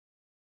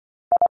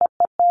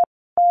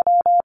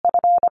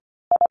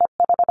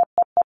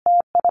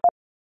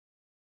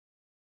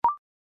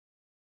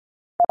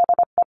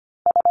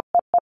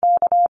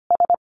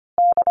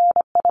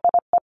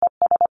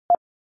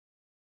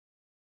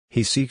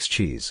 He seeks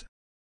cheese.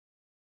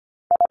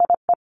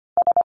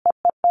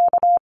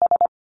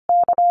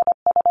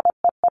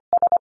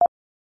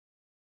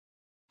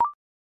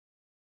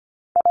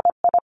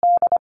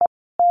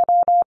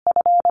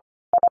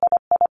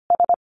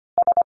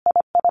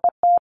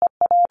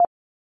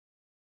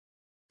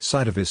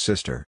 Side of his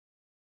sister.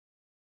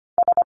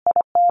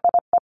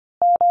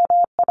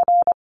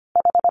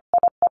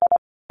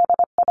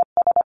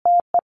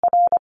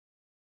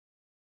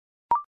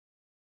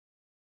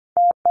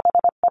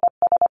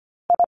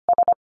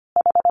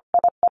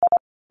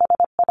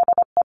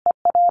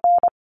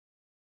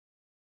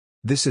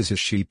 This is his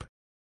sheep.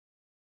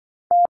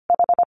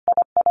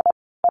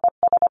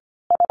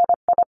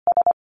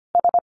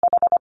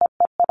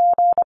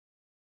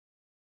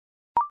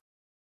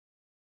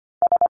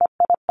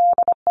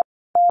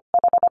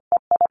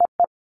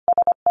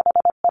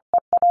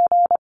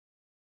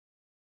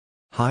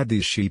 Hide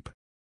these sheep.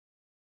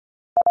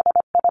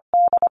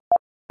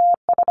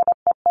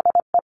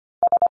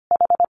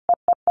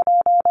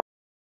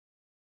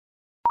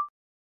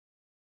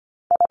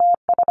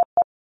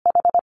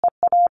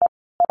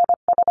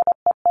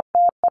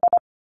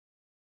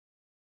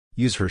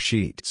 Use her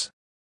sheets.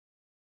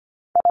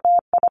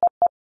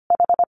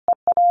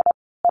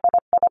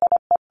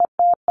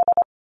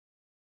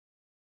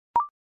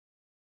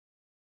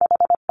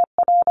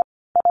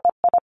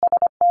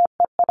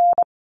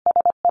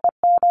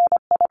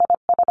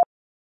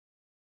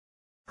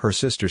 Her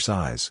sister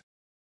sighs.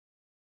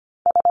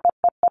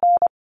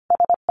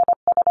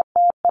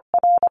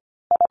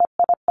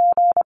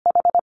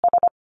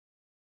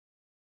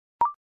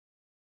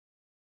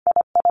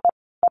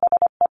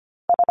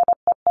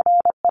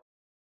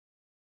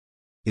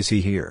 Is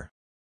he here?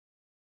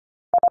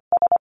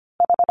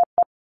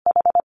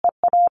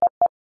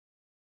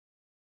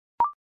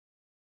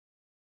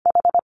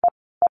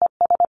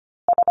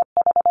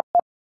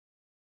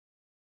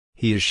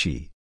 He is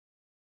she.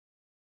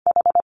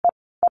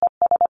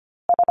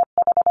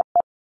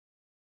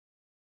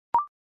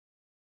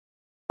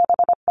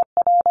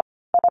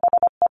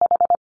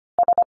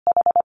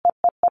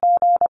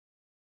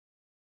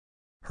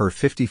 Her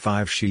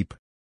 55 sheep.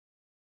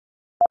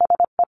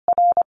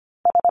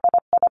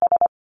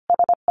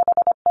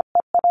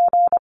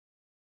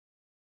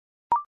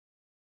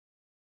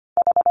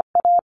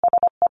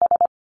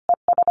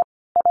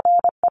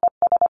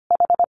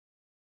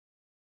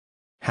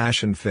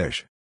 Hash and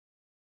fish.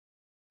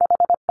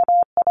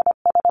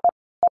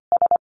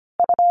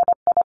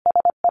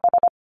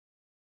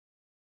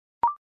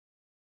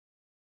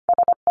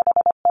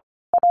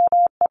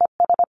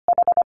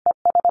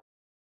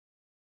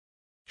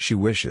 She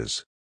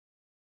wishes.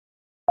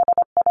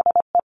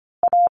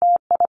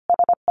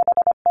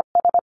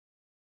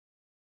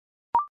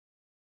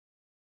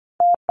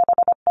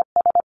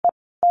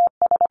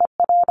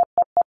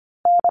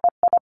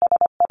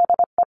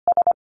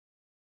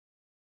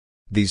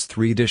 These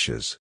 3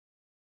 dishes.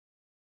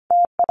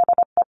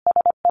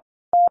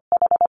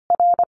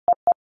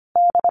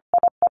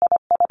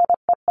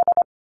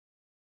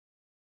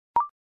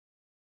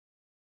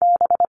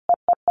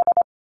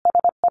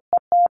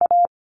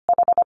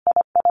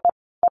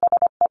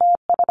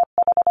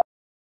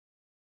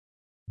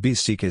 B.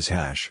 Seek his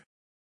hash.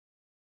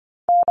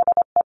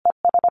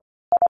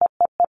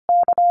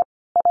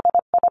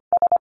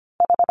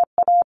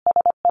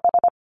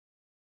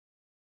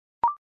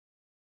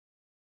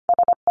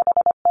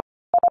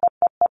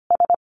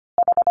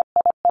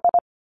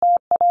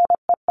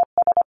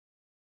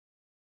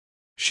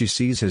 She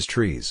sees his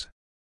trees.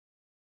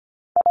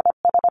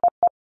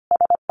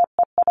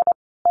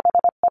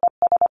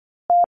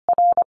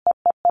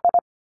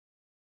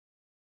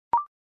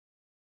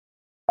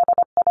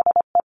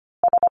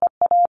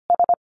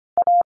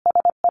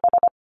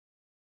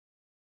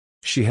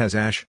 She has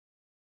ash.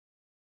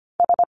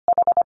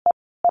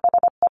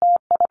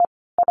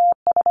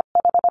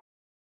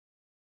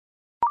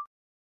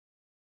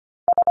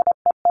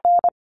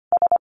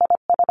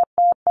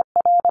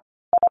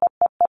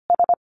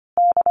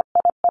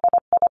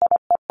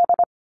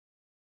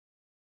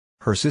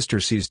 Her sister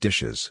sees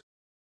dishes.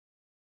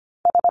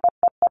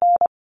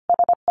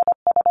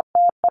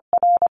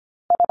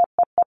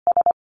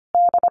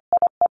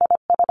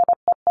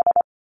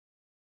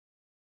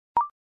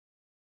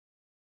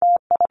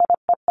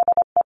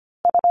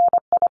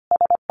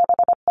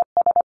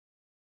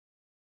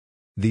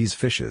 These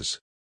fishes.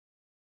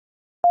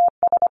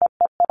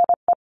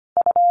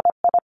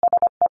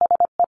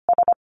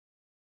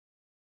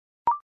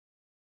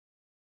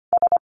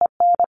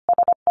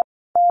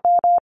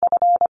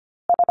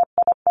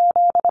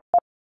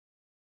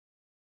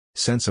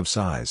 Sense of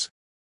size.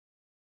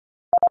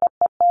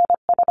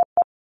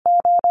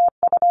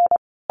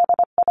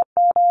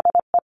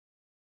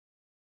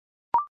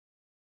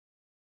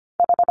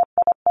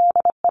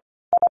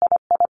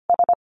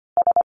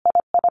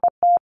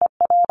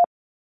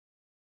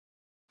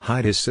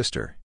 Hide his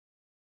sister.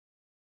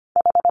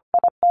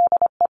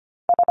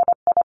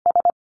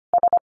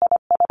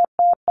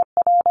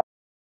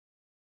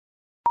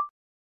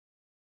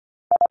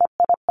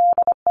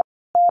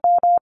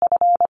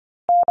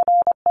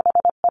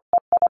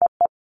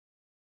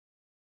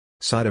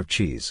 Side of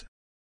cheese.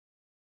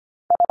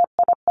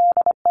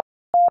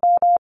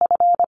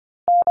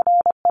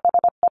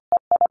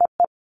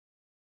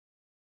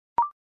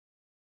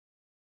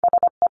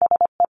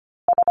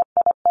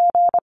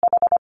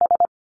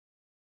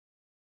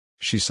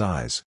 She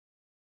sighs.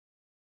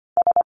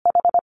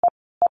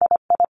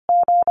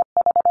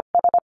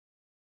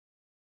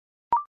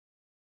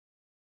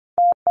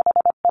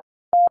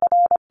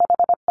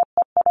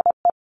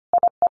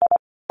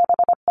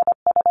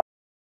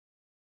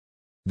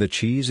 The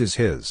cheese is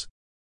his.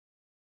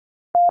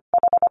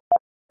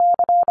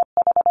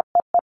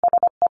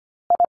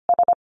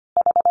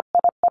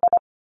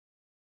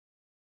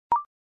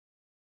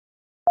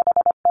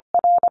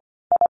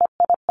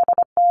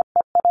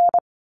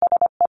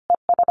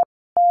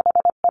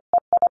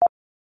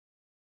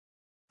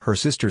 Her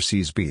sister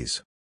sees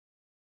bees.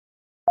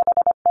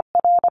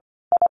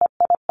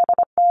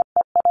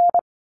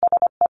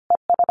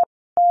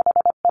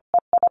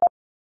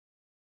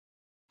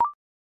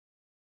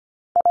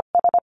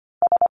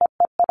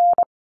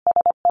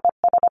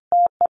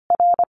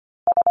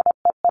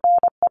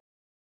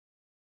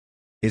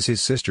 Is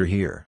his sister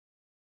here?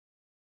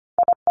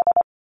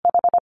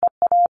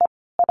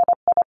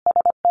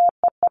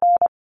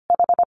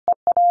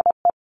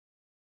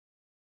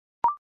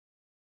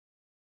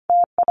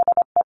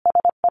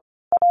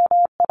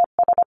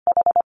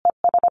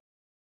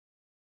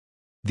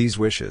 These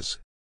wishes.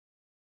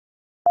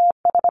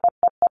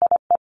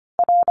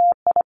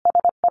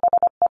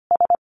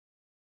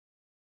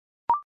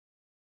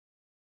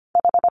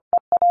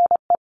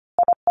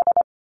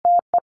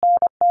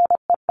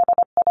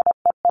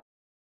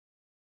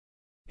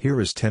 Here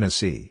is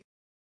Tennessee.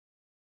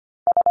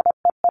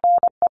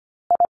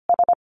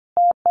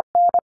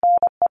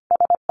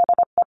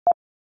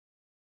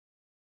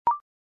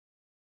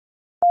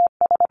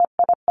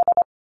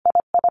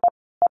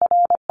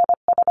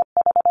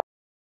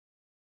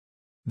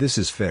 This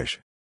is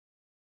fish.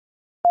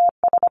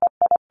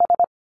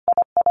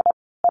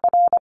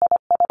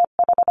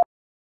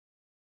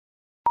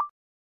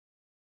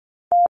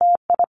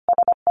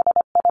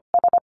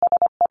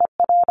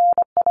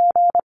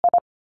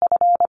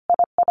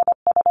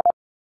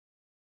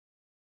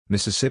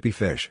 Mississippi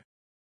fish.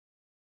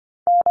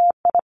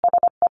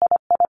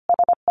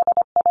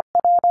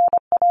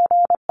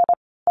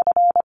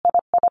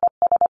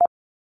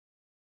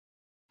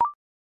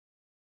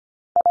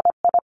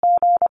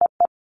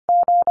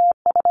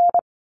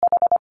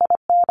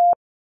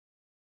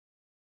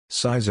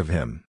 Size of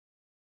him.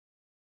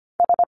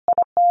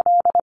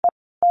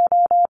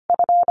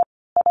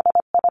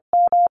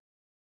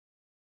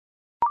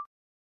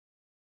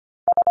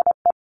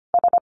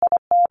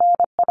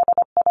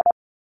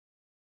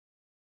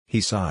 He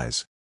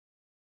sighs.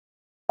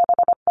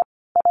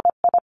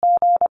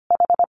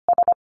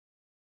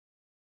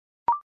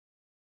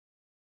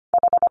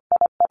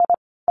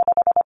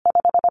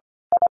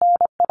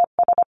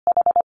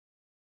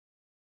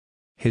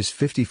 His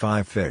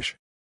 55 fish.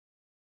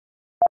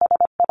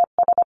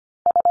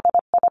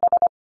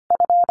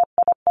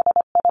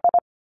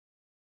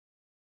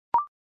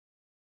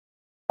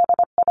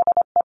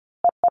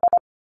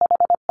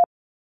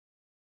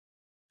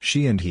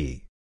 She and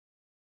he.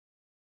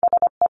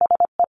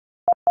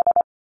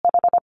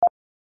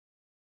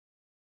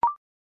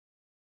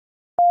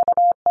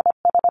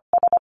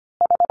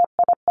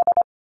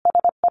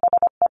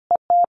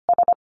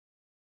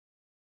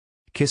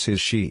 Kiss his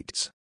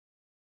sheets.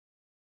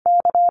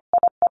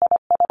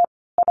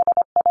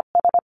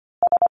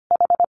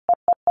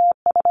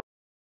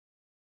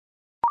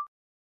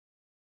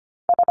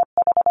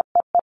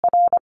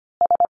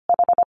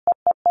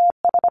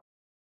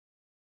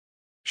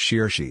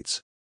 Shear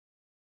sheets.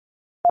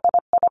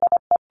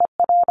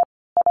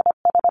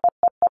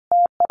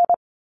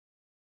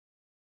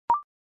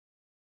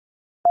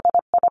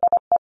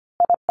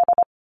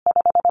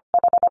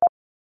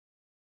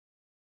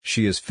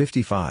 She is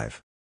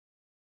 55.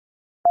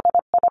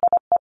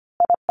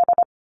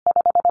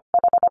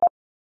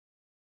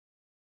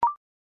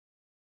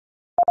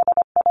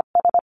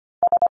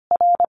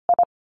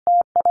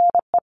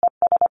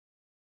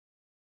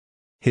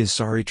 His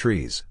sorry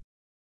trees.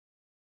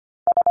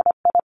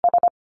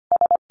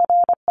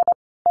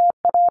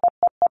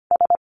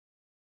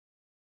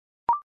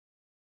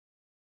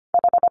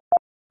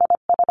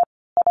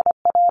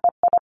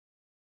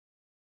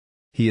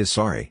 He is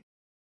sorry.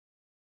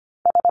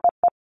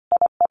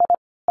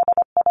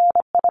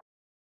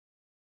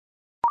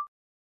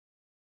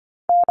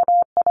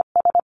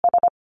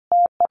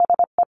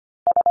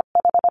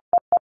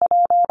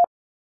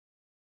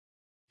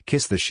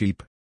 Kiss the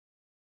sheep.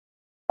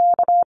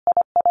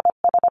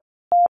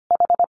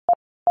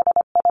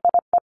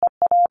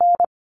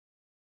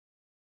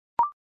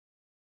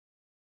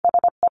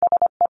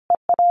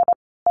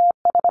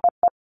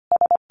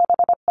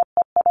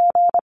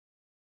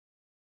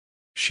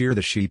 Shear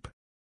the sheep.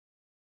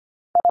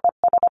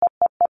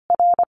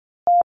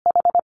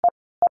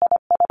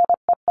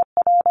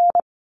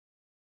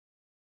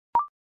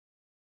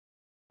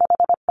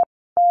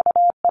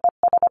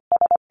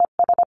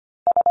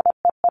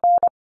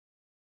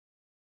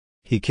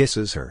 He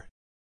kisses her.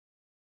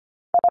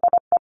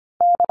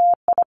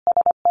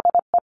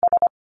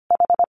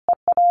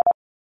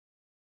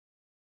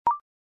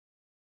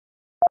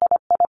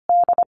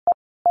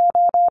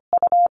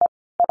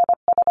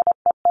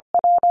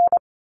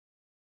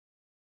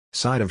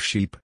 Side of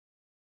sheep.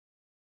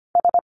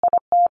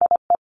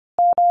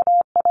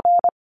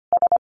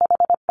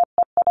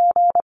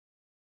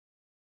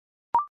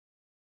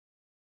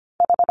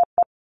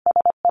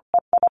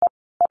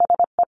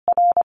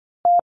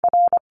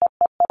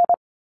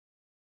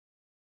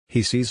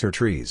 He sees her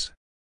trees.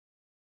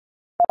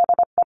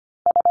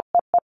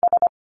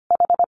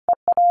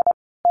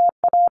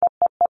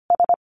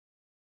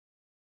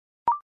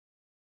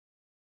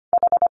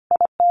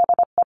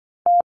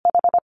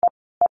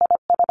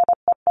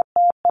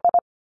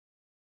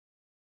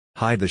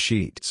 Hide the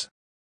sheets.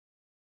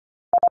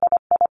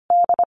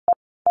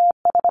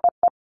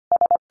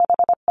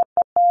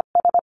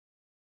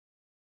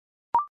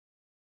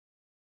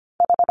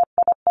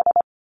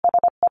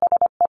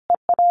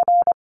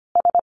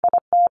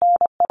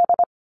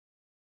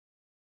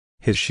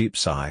 His sheep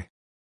sigh.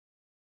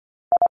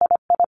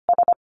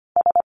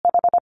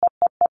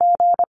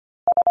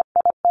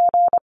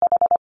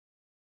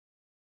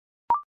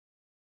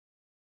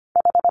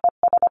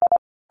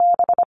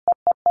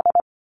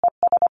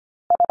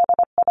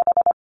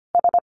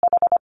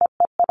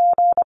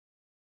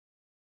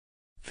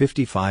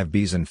 "55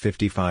 bees and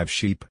 55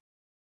 sheep."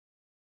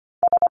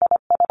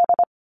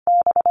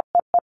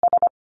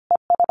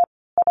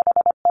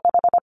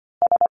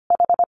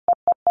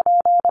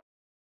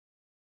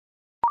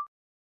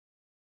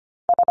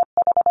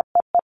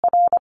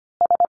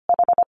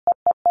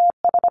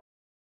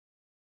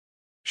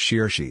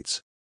 Shear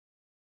sheets.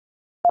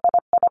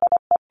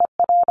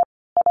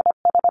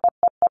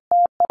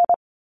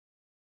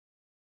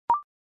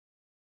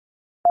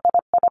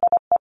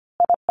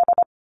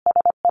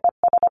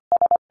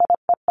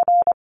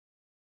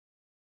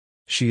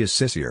 She is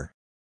sissier.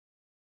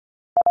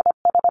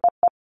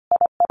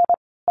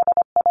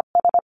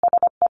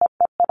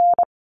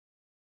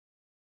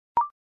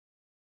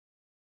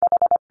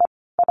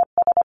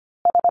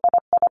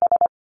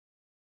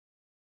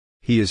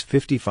 He is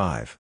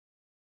 55.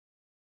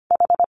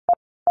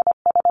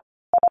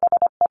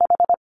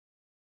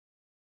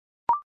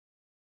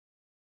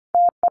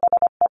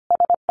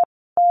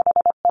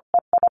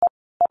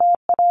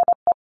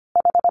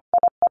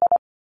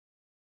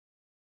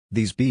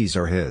 These bees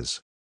are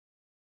his.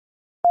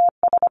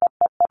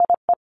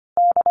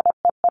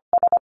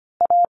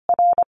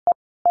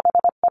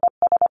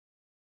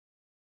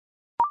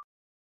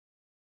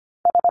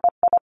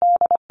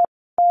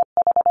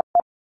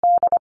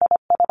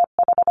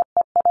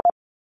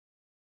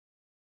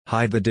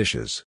 Hide the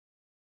dishes.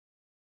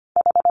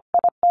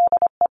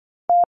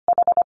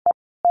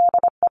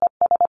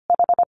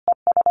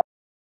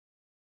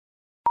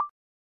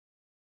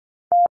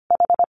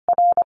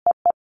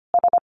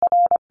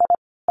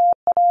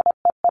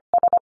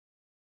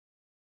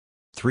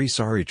 Three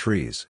sorry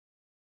trees.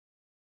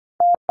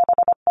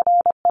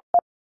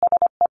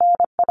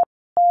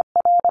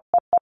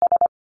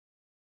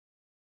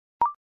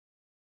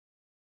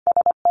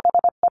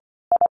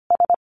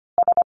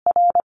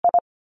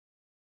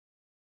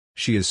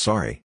 She is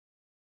sorry.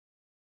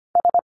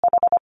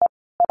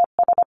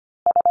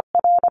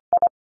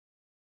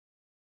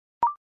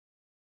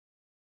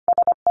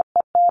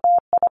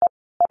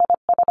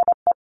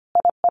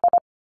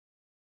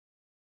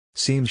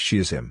 Seems she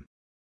is him.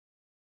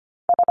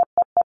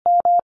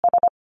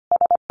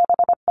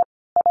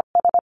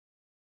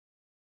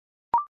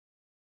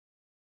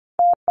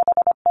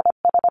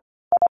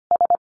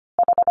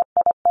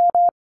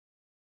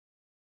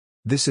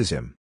 This is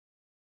him.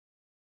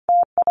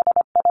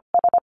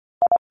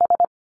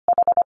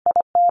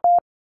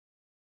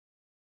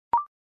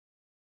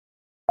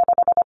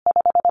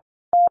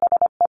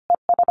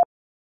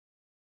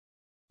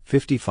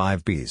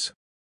 "55 bees."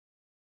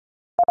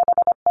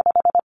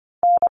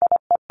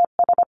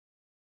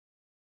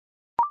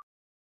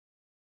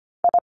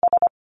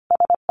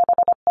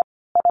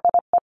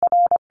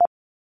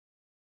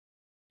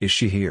 Is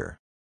she here?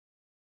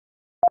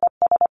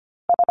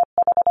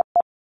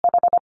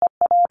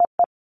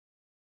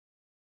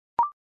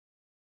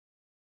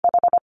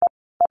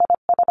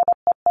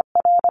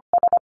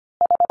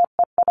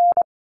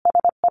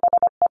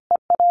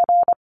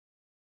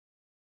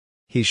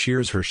 He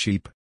shears her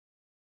sheep.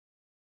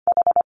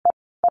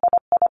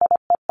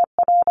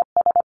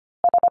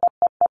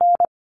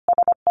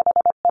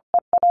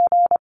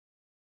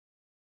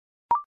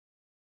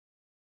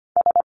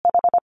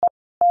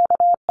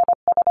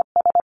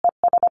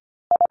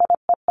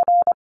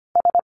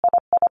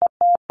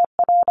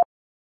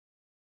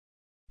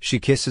 She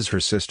kisses her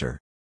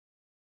sister.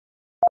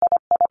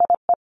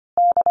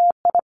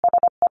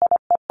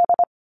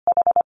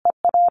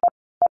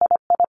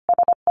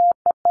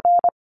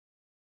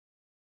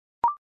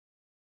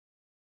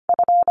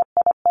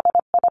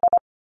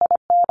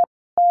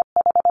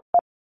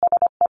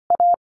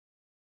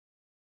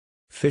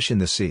 Fish in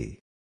the sea.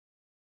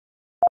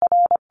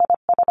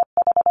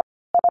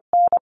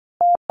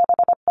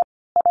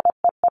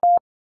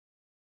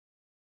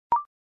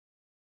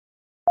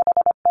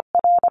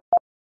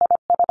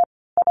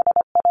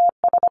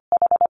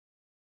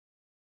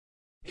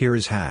 Here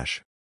is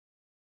hash.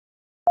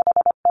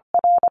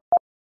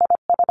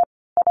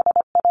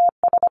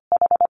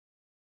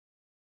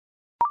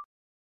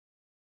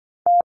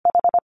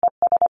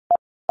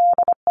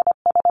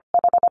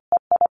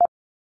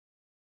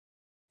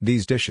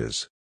 These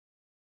dishes.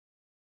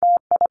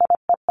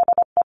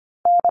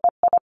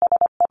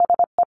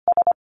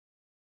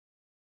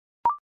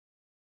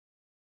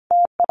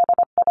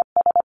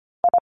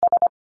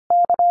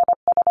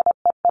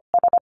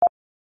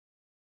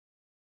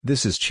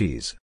 This is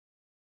cheese.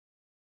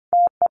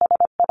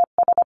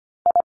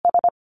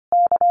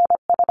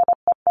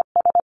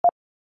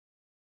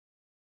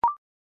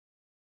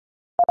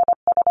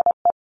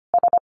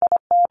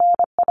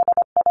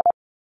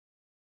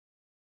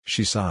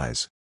 She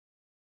sighs.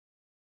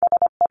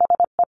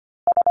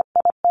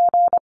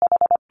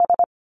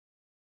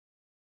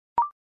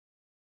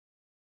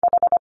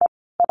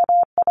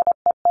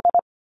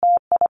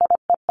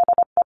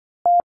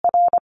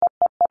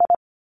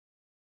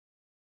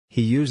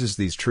 He uses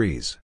these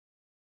trees.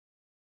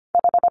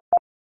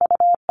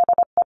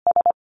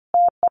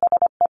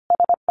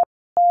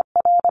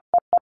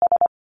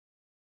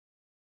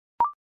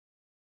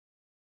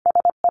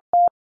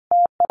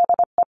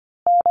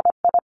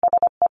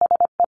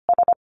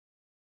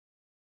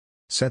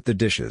 Set the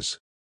dishes.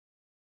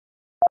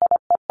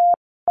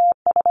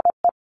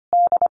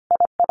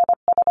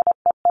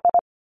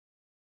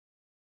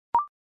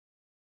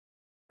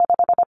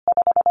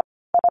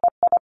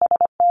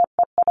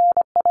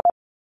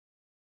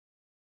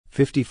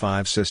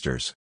 "55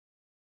 sisters."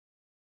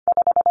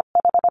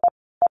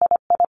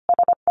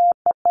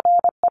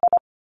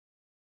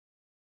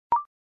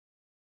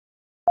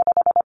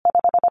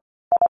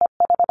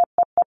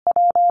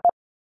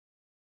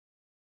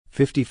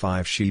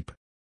 "55 sheep."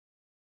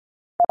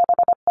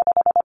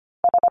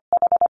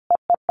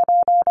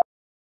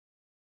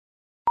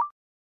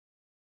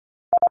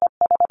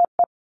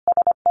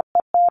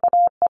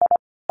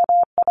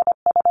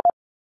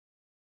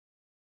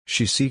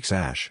 She seeks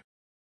ash.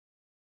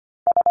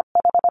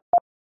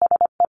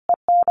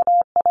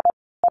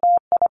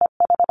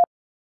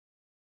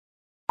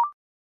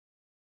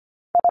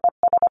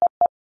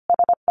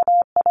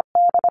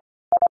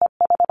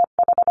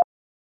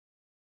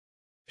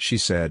 She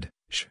said,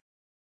 "Shh."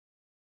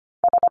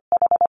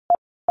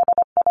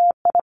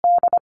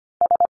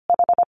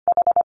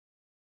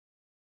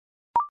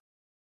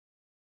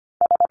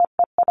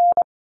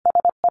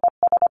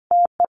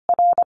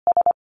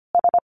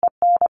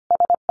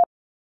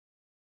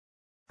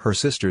 Her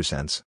sister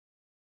sense.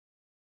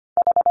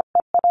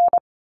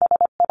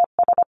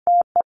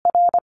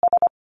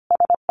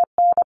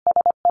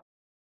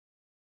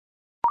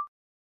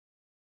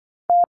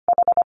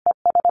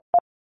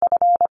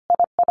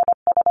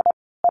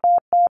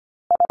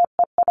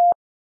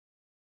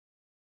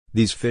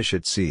 These fish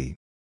at sea.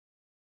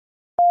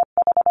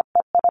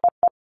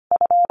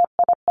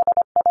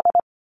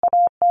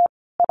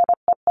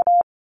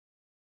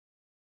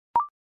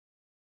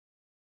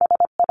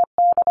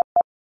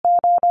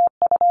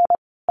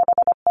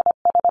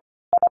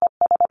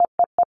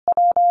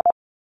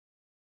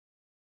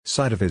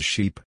 Sight of his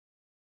sheep.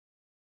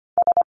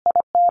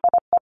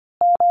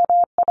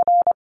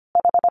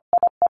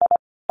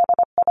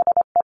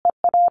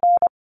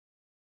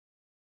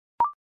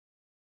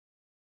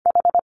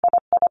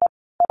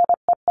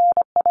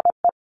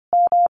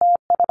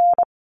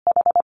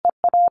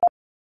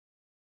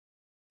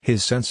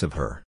 His sense of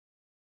her.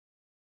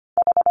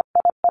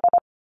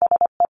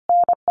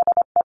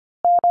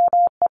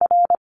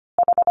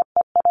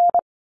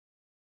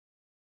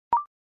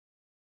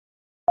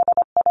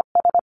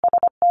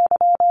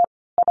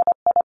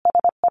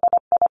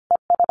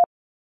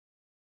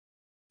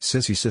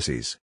 Sissy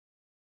sissies.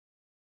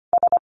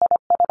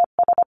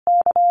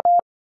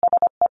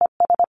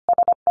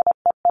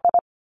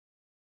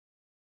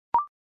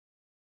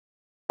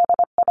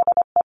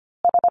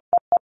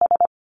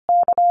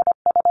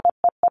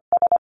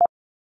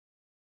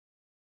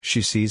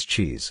 She sees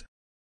cheese.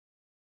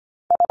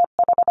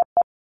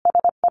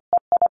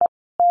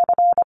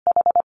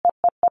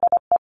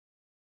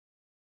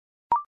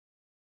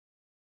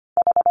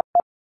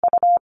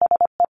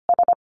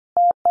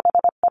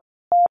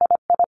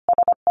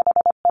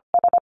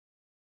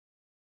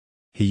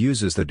 He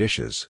uses the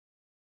dishes.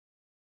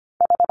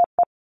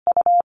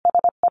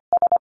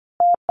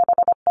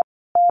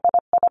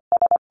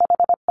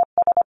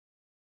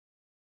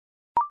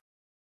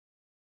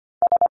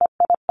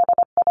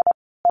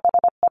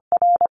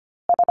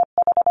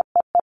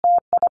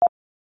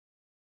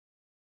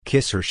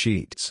 Kiss her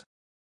sheets.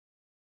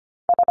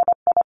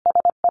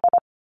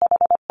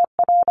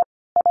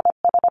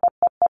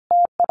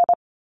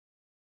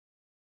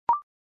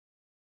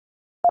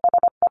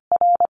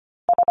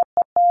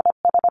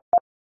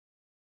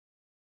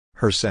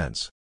 Her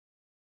sense.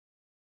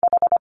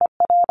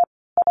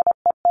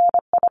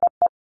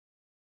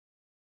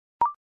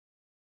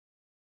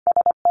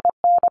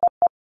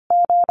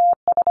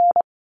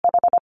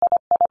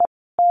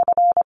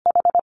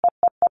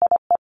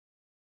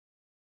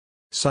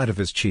 Side of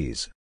his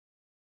cheese.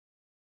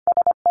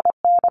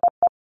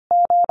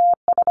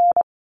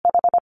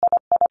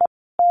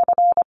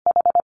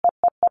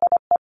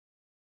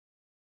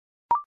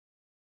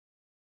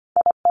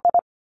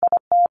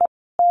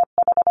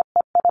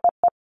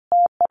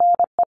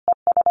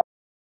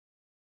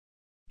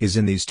 Is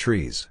in these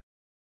trees.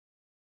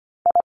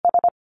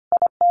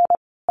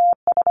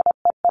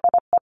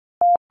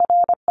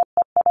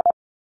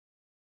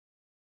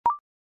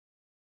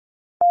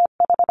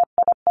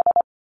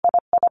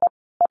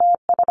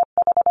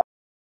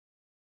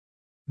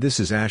 This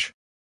is ash.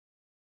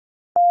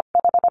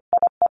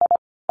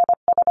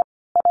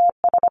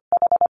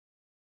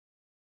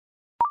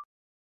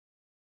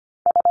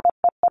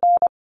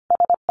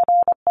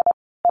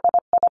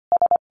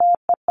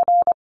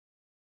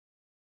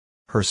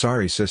 Her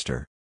sorry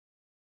sister.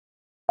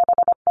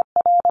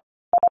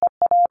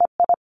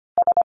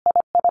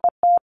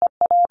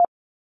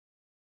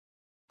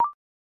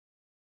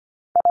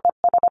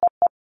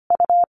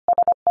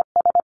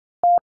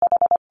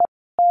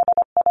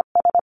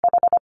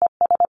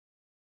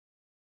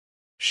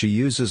 She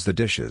uses the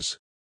dishes.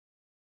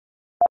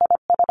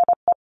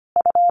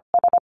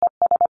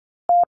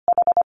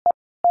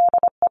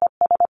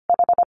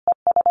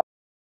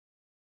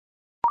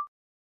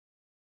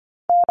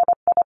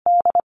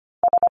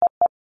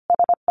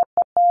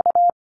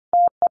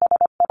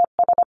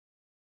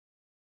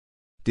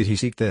 Did he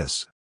seek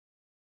this?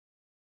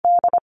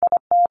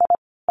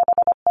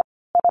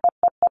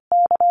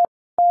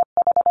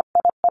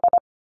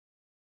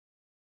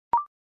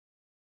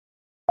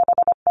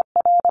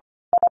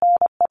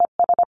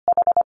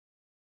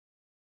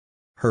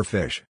 Her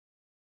fish.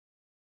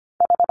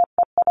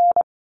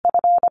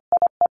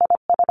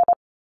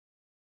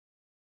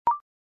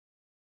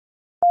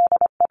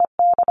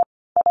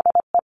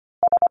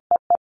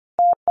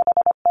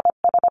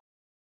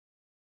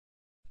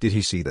 Did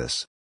he see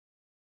this?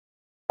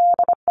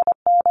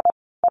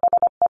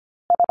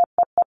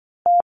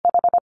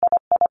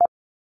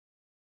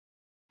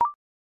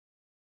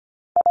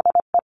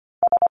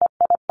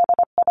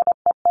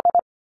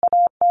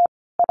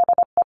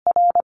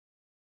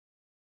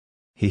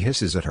 He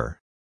hisses at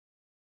her.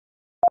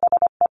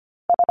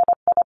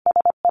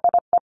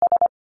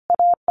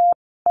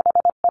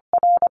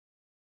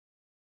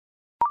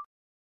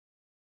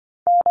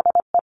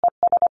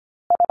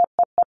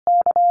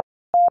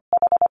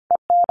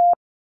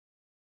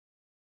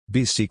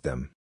 Bees seek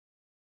them.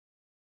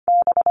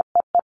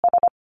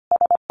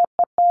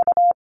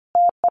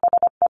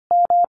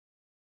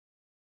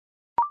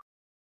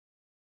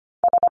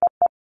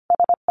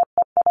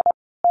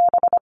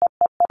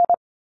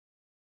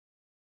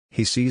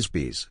 He sees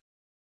bees.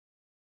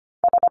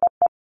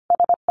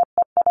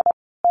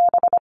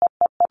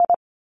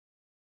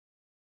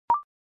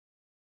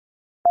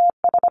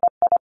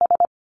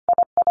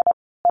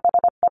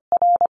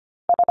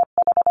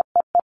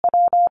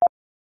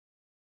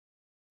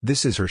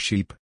 This is her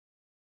sheep.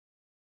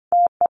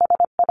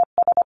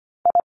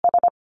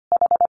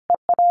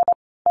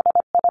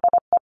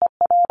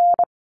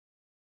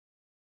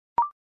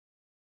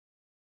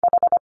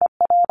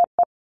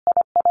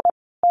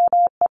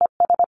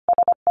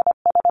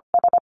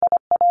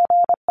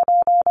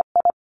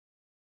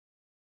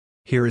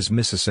 Here is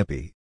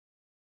Mississippi.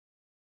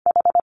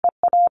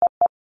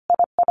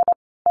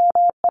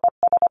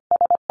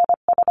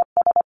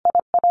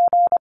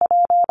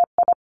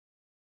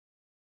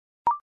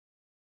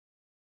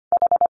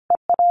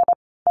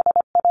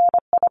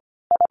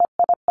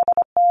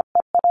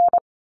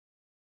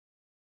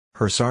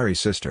 Her sorry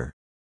sister.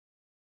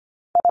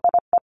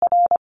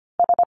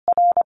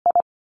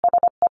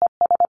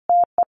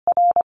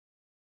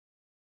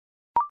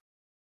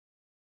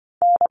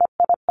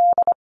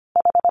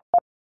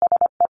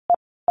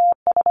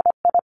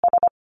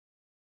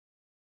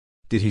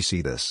 Did he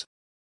see this?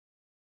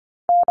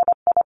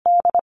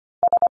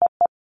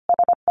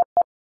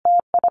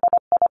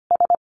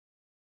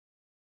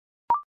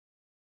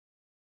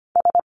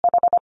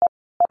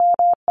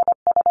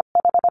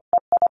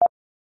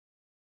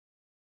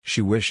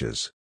 She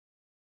wishes.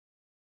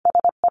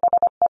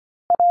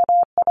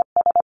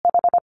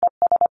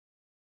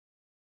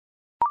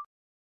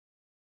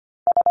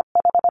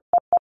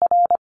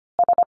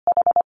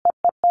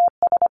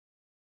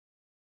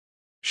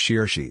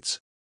 Shear sheets.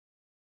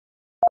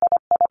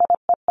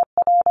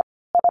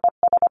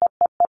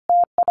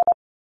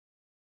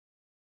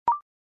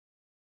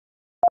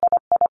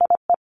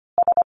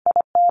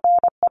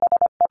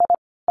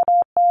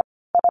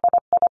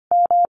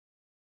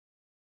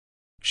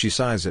 She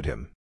sighs at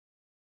him.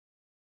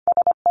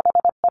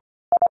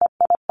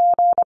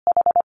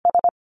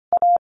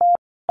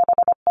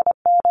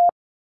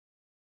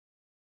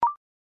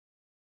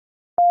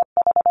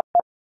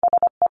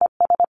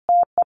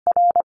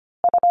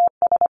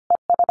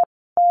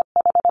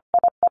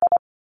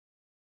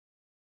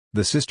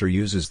 The sister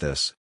uses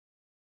this.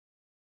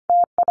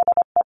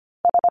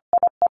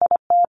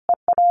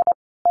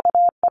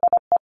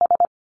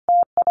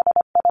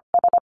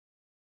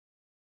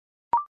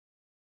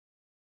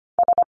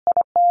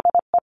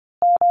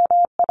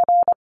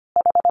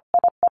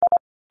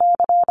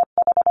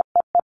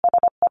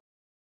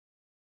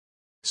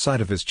 Side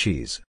of his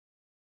cheese.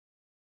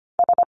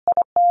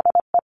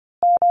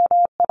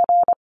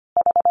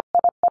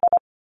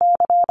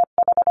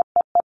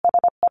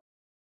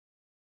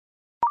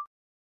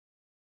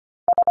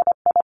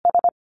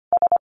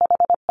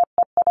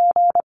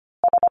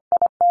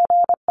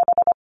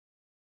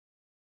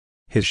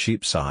 His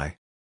sheep's eye.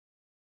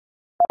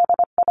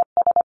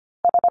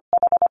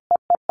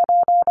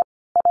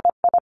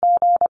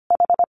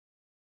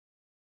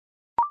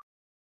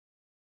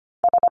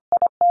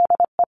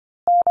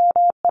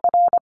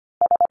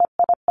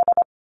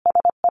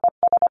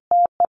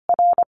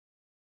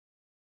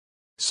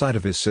 Side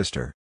of his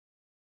sister.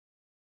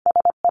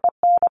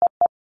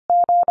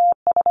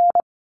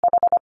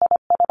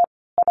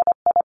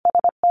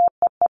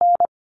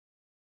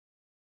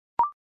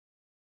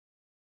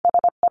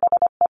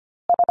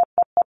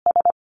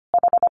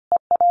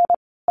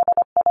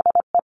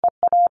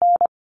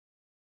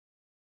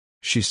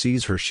 She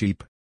sees her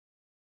sheep.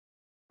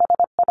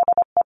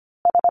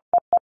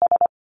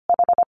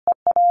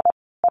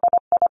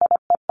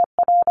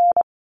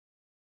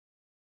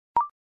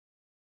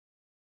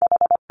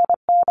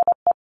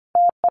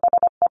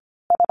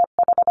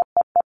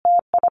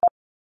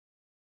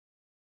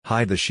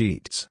 Hide the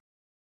sheets.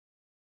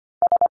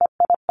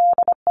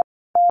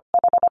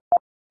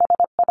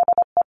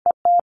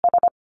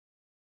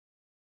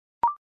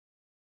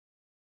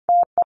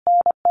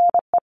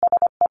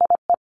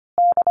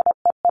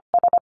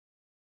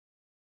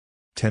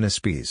 Tennis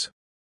bees.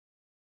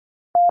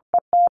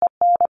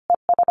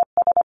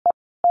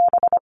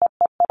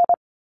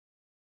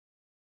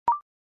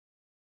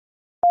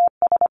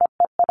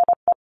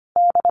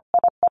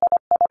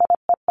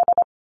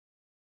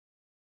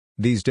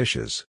 These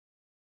dishes.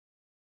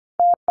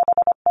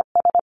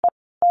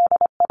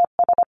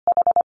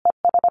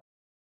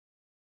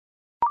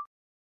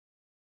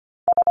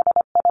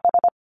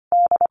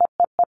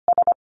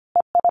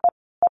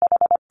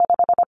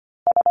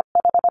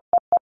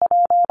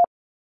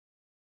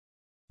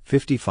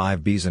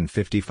 "55 bees and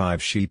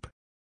 55 sheep."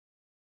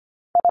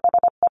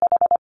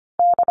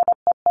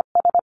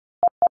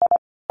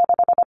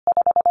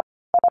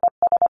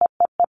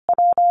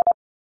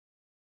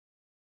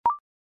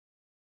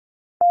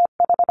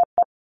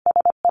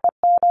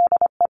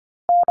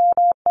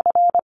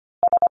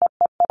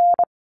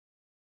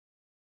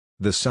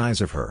 The size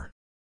of her.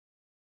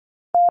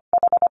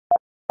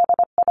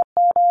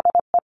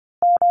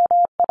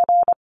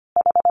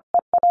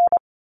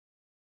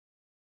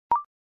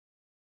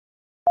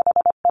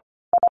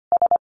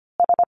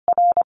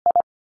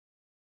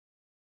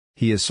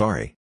 He is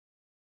sorry.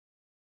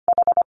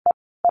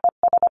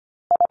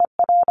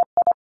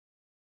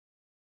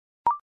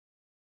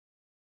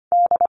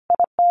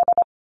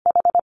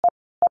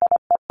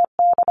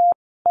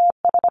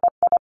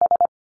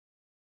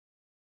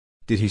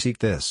 Did he seek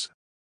this?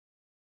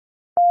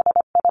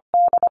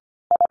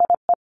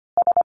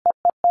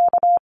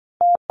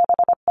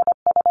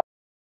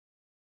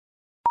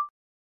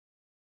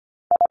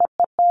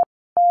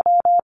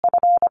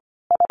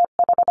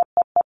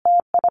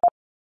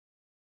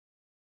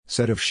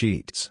 Set of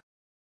sheets.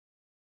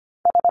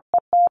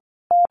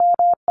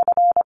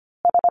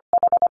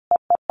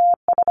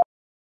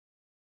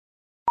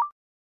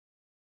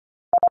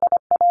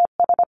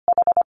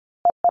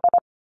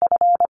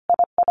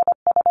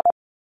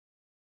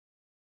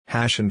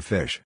 Hash and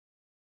fish.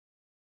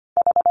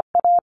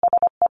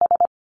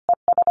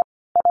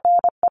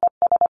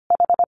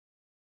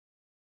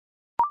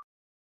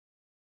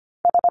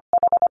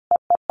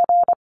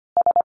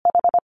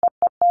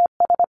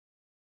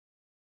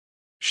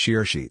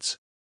 Shear sheets.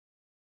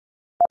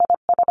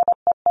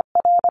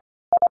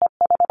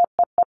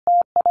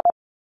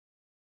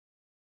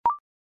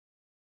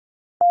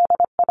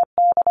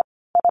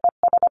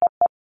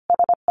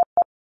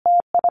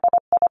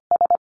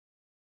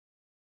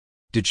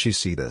 Did she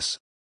see this?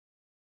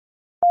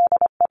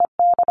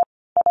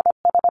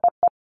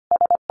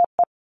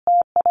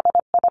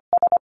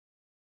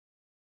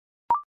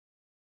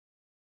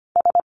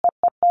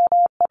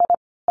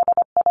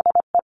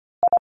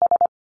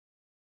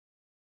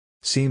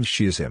 Seems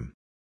she is him.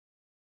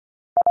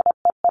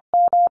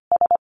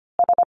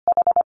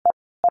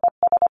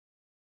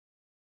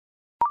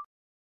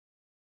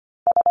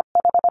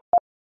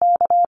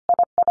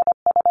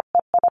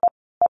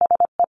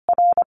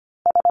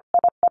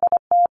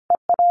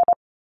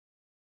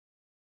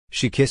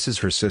 She kisses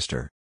her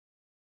sister.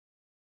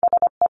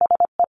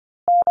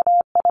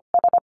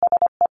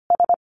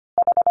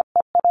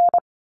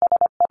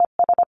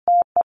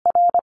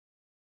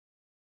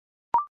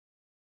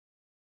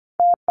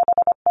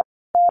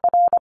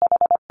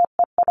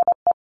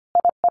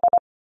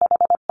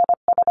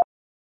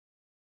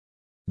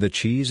 The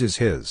cheese is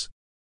his.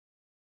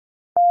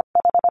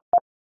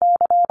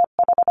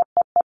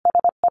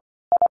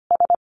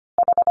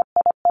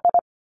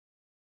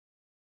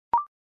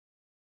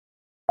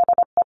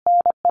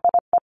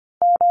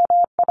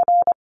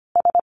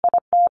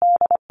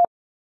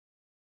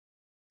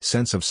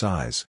 Sense of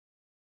size.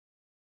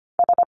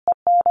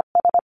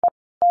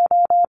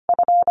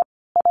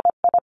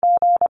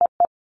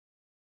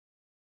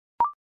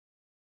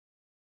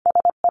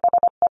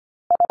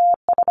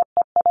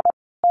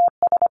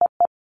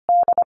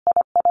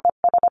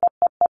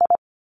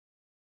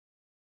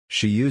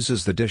 She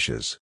uses the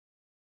dishes.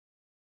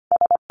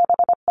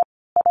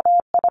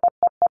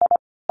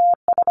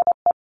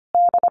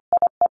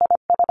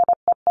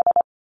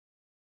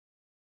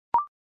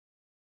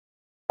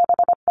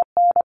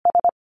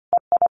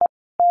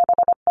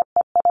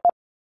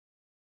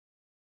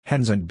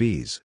 Hens and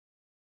bees.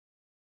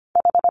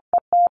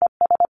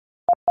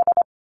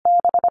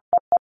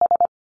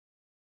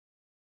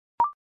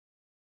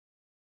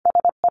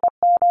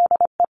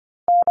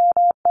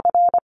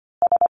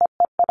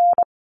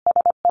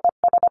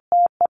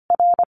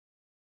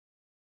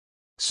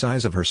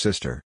 Size of her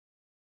sister.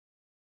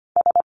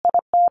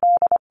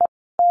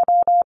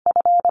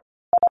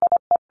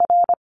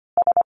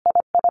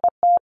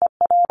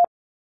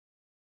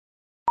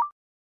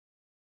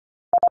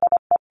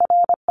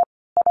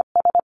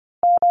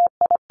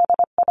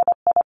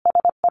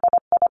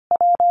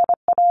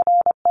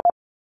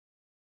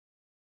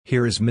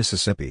 Here is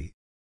Mississippi.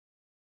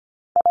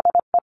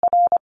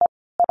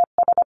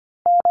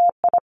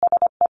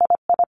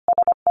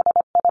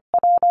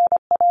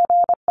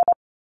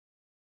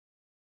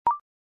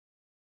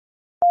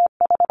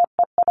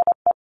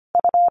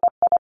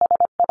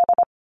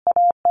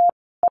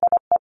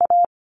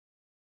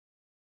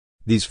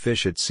 These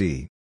fish at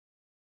sea.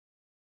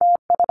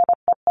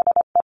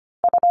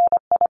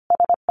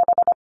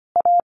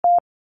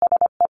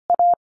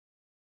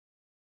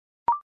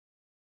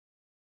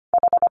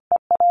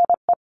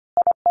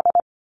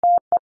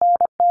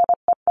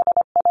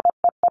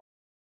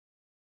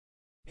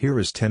 Here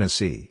is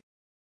Tennessee.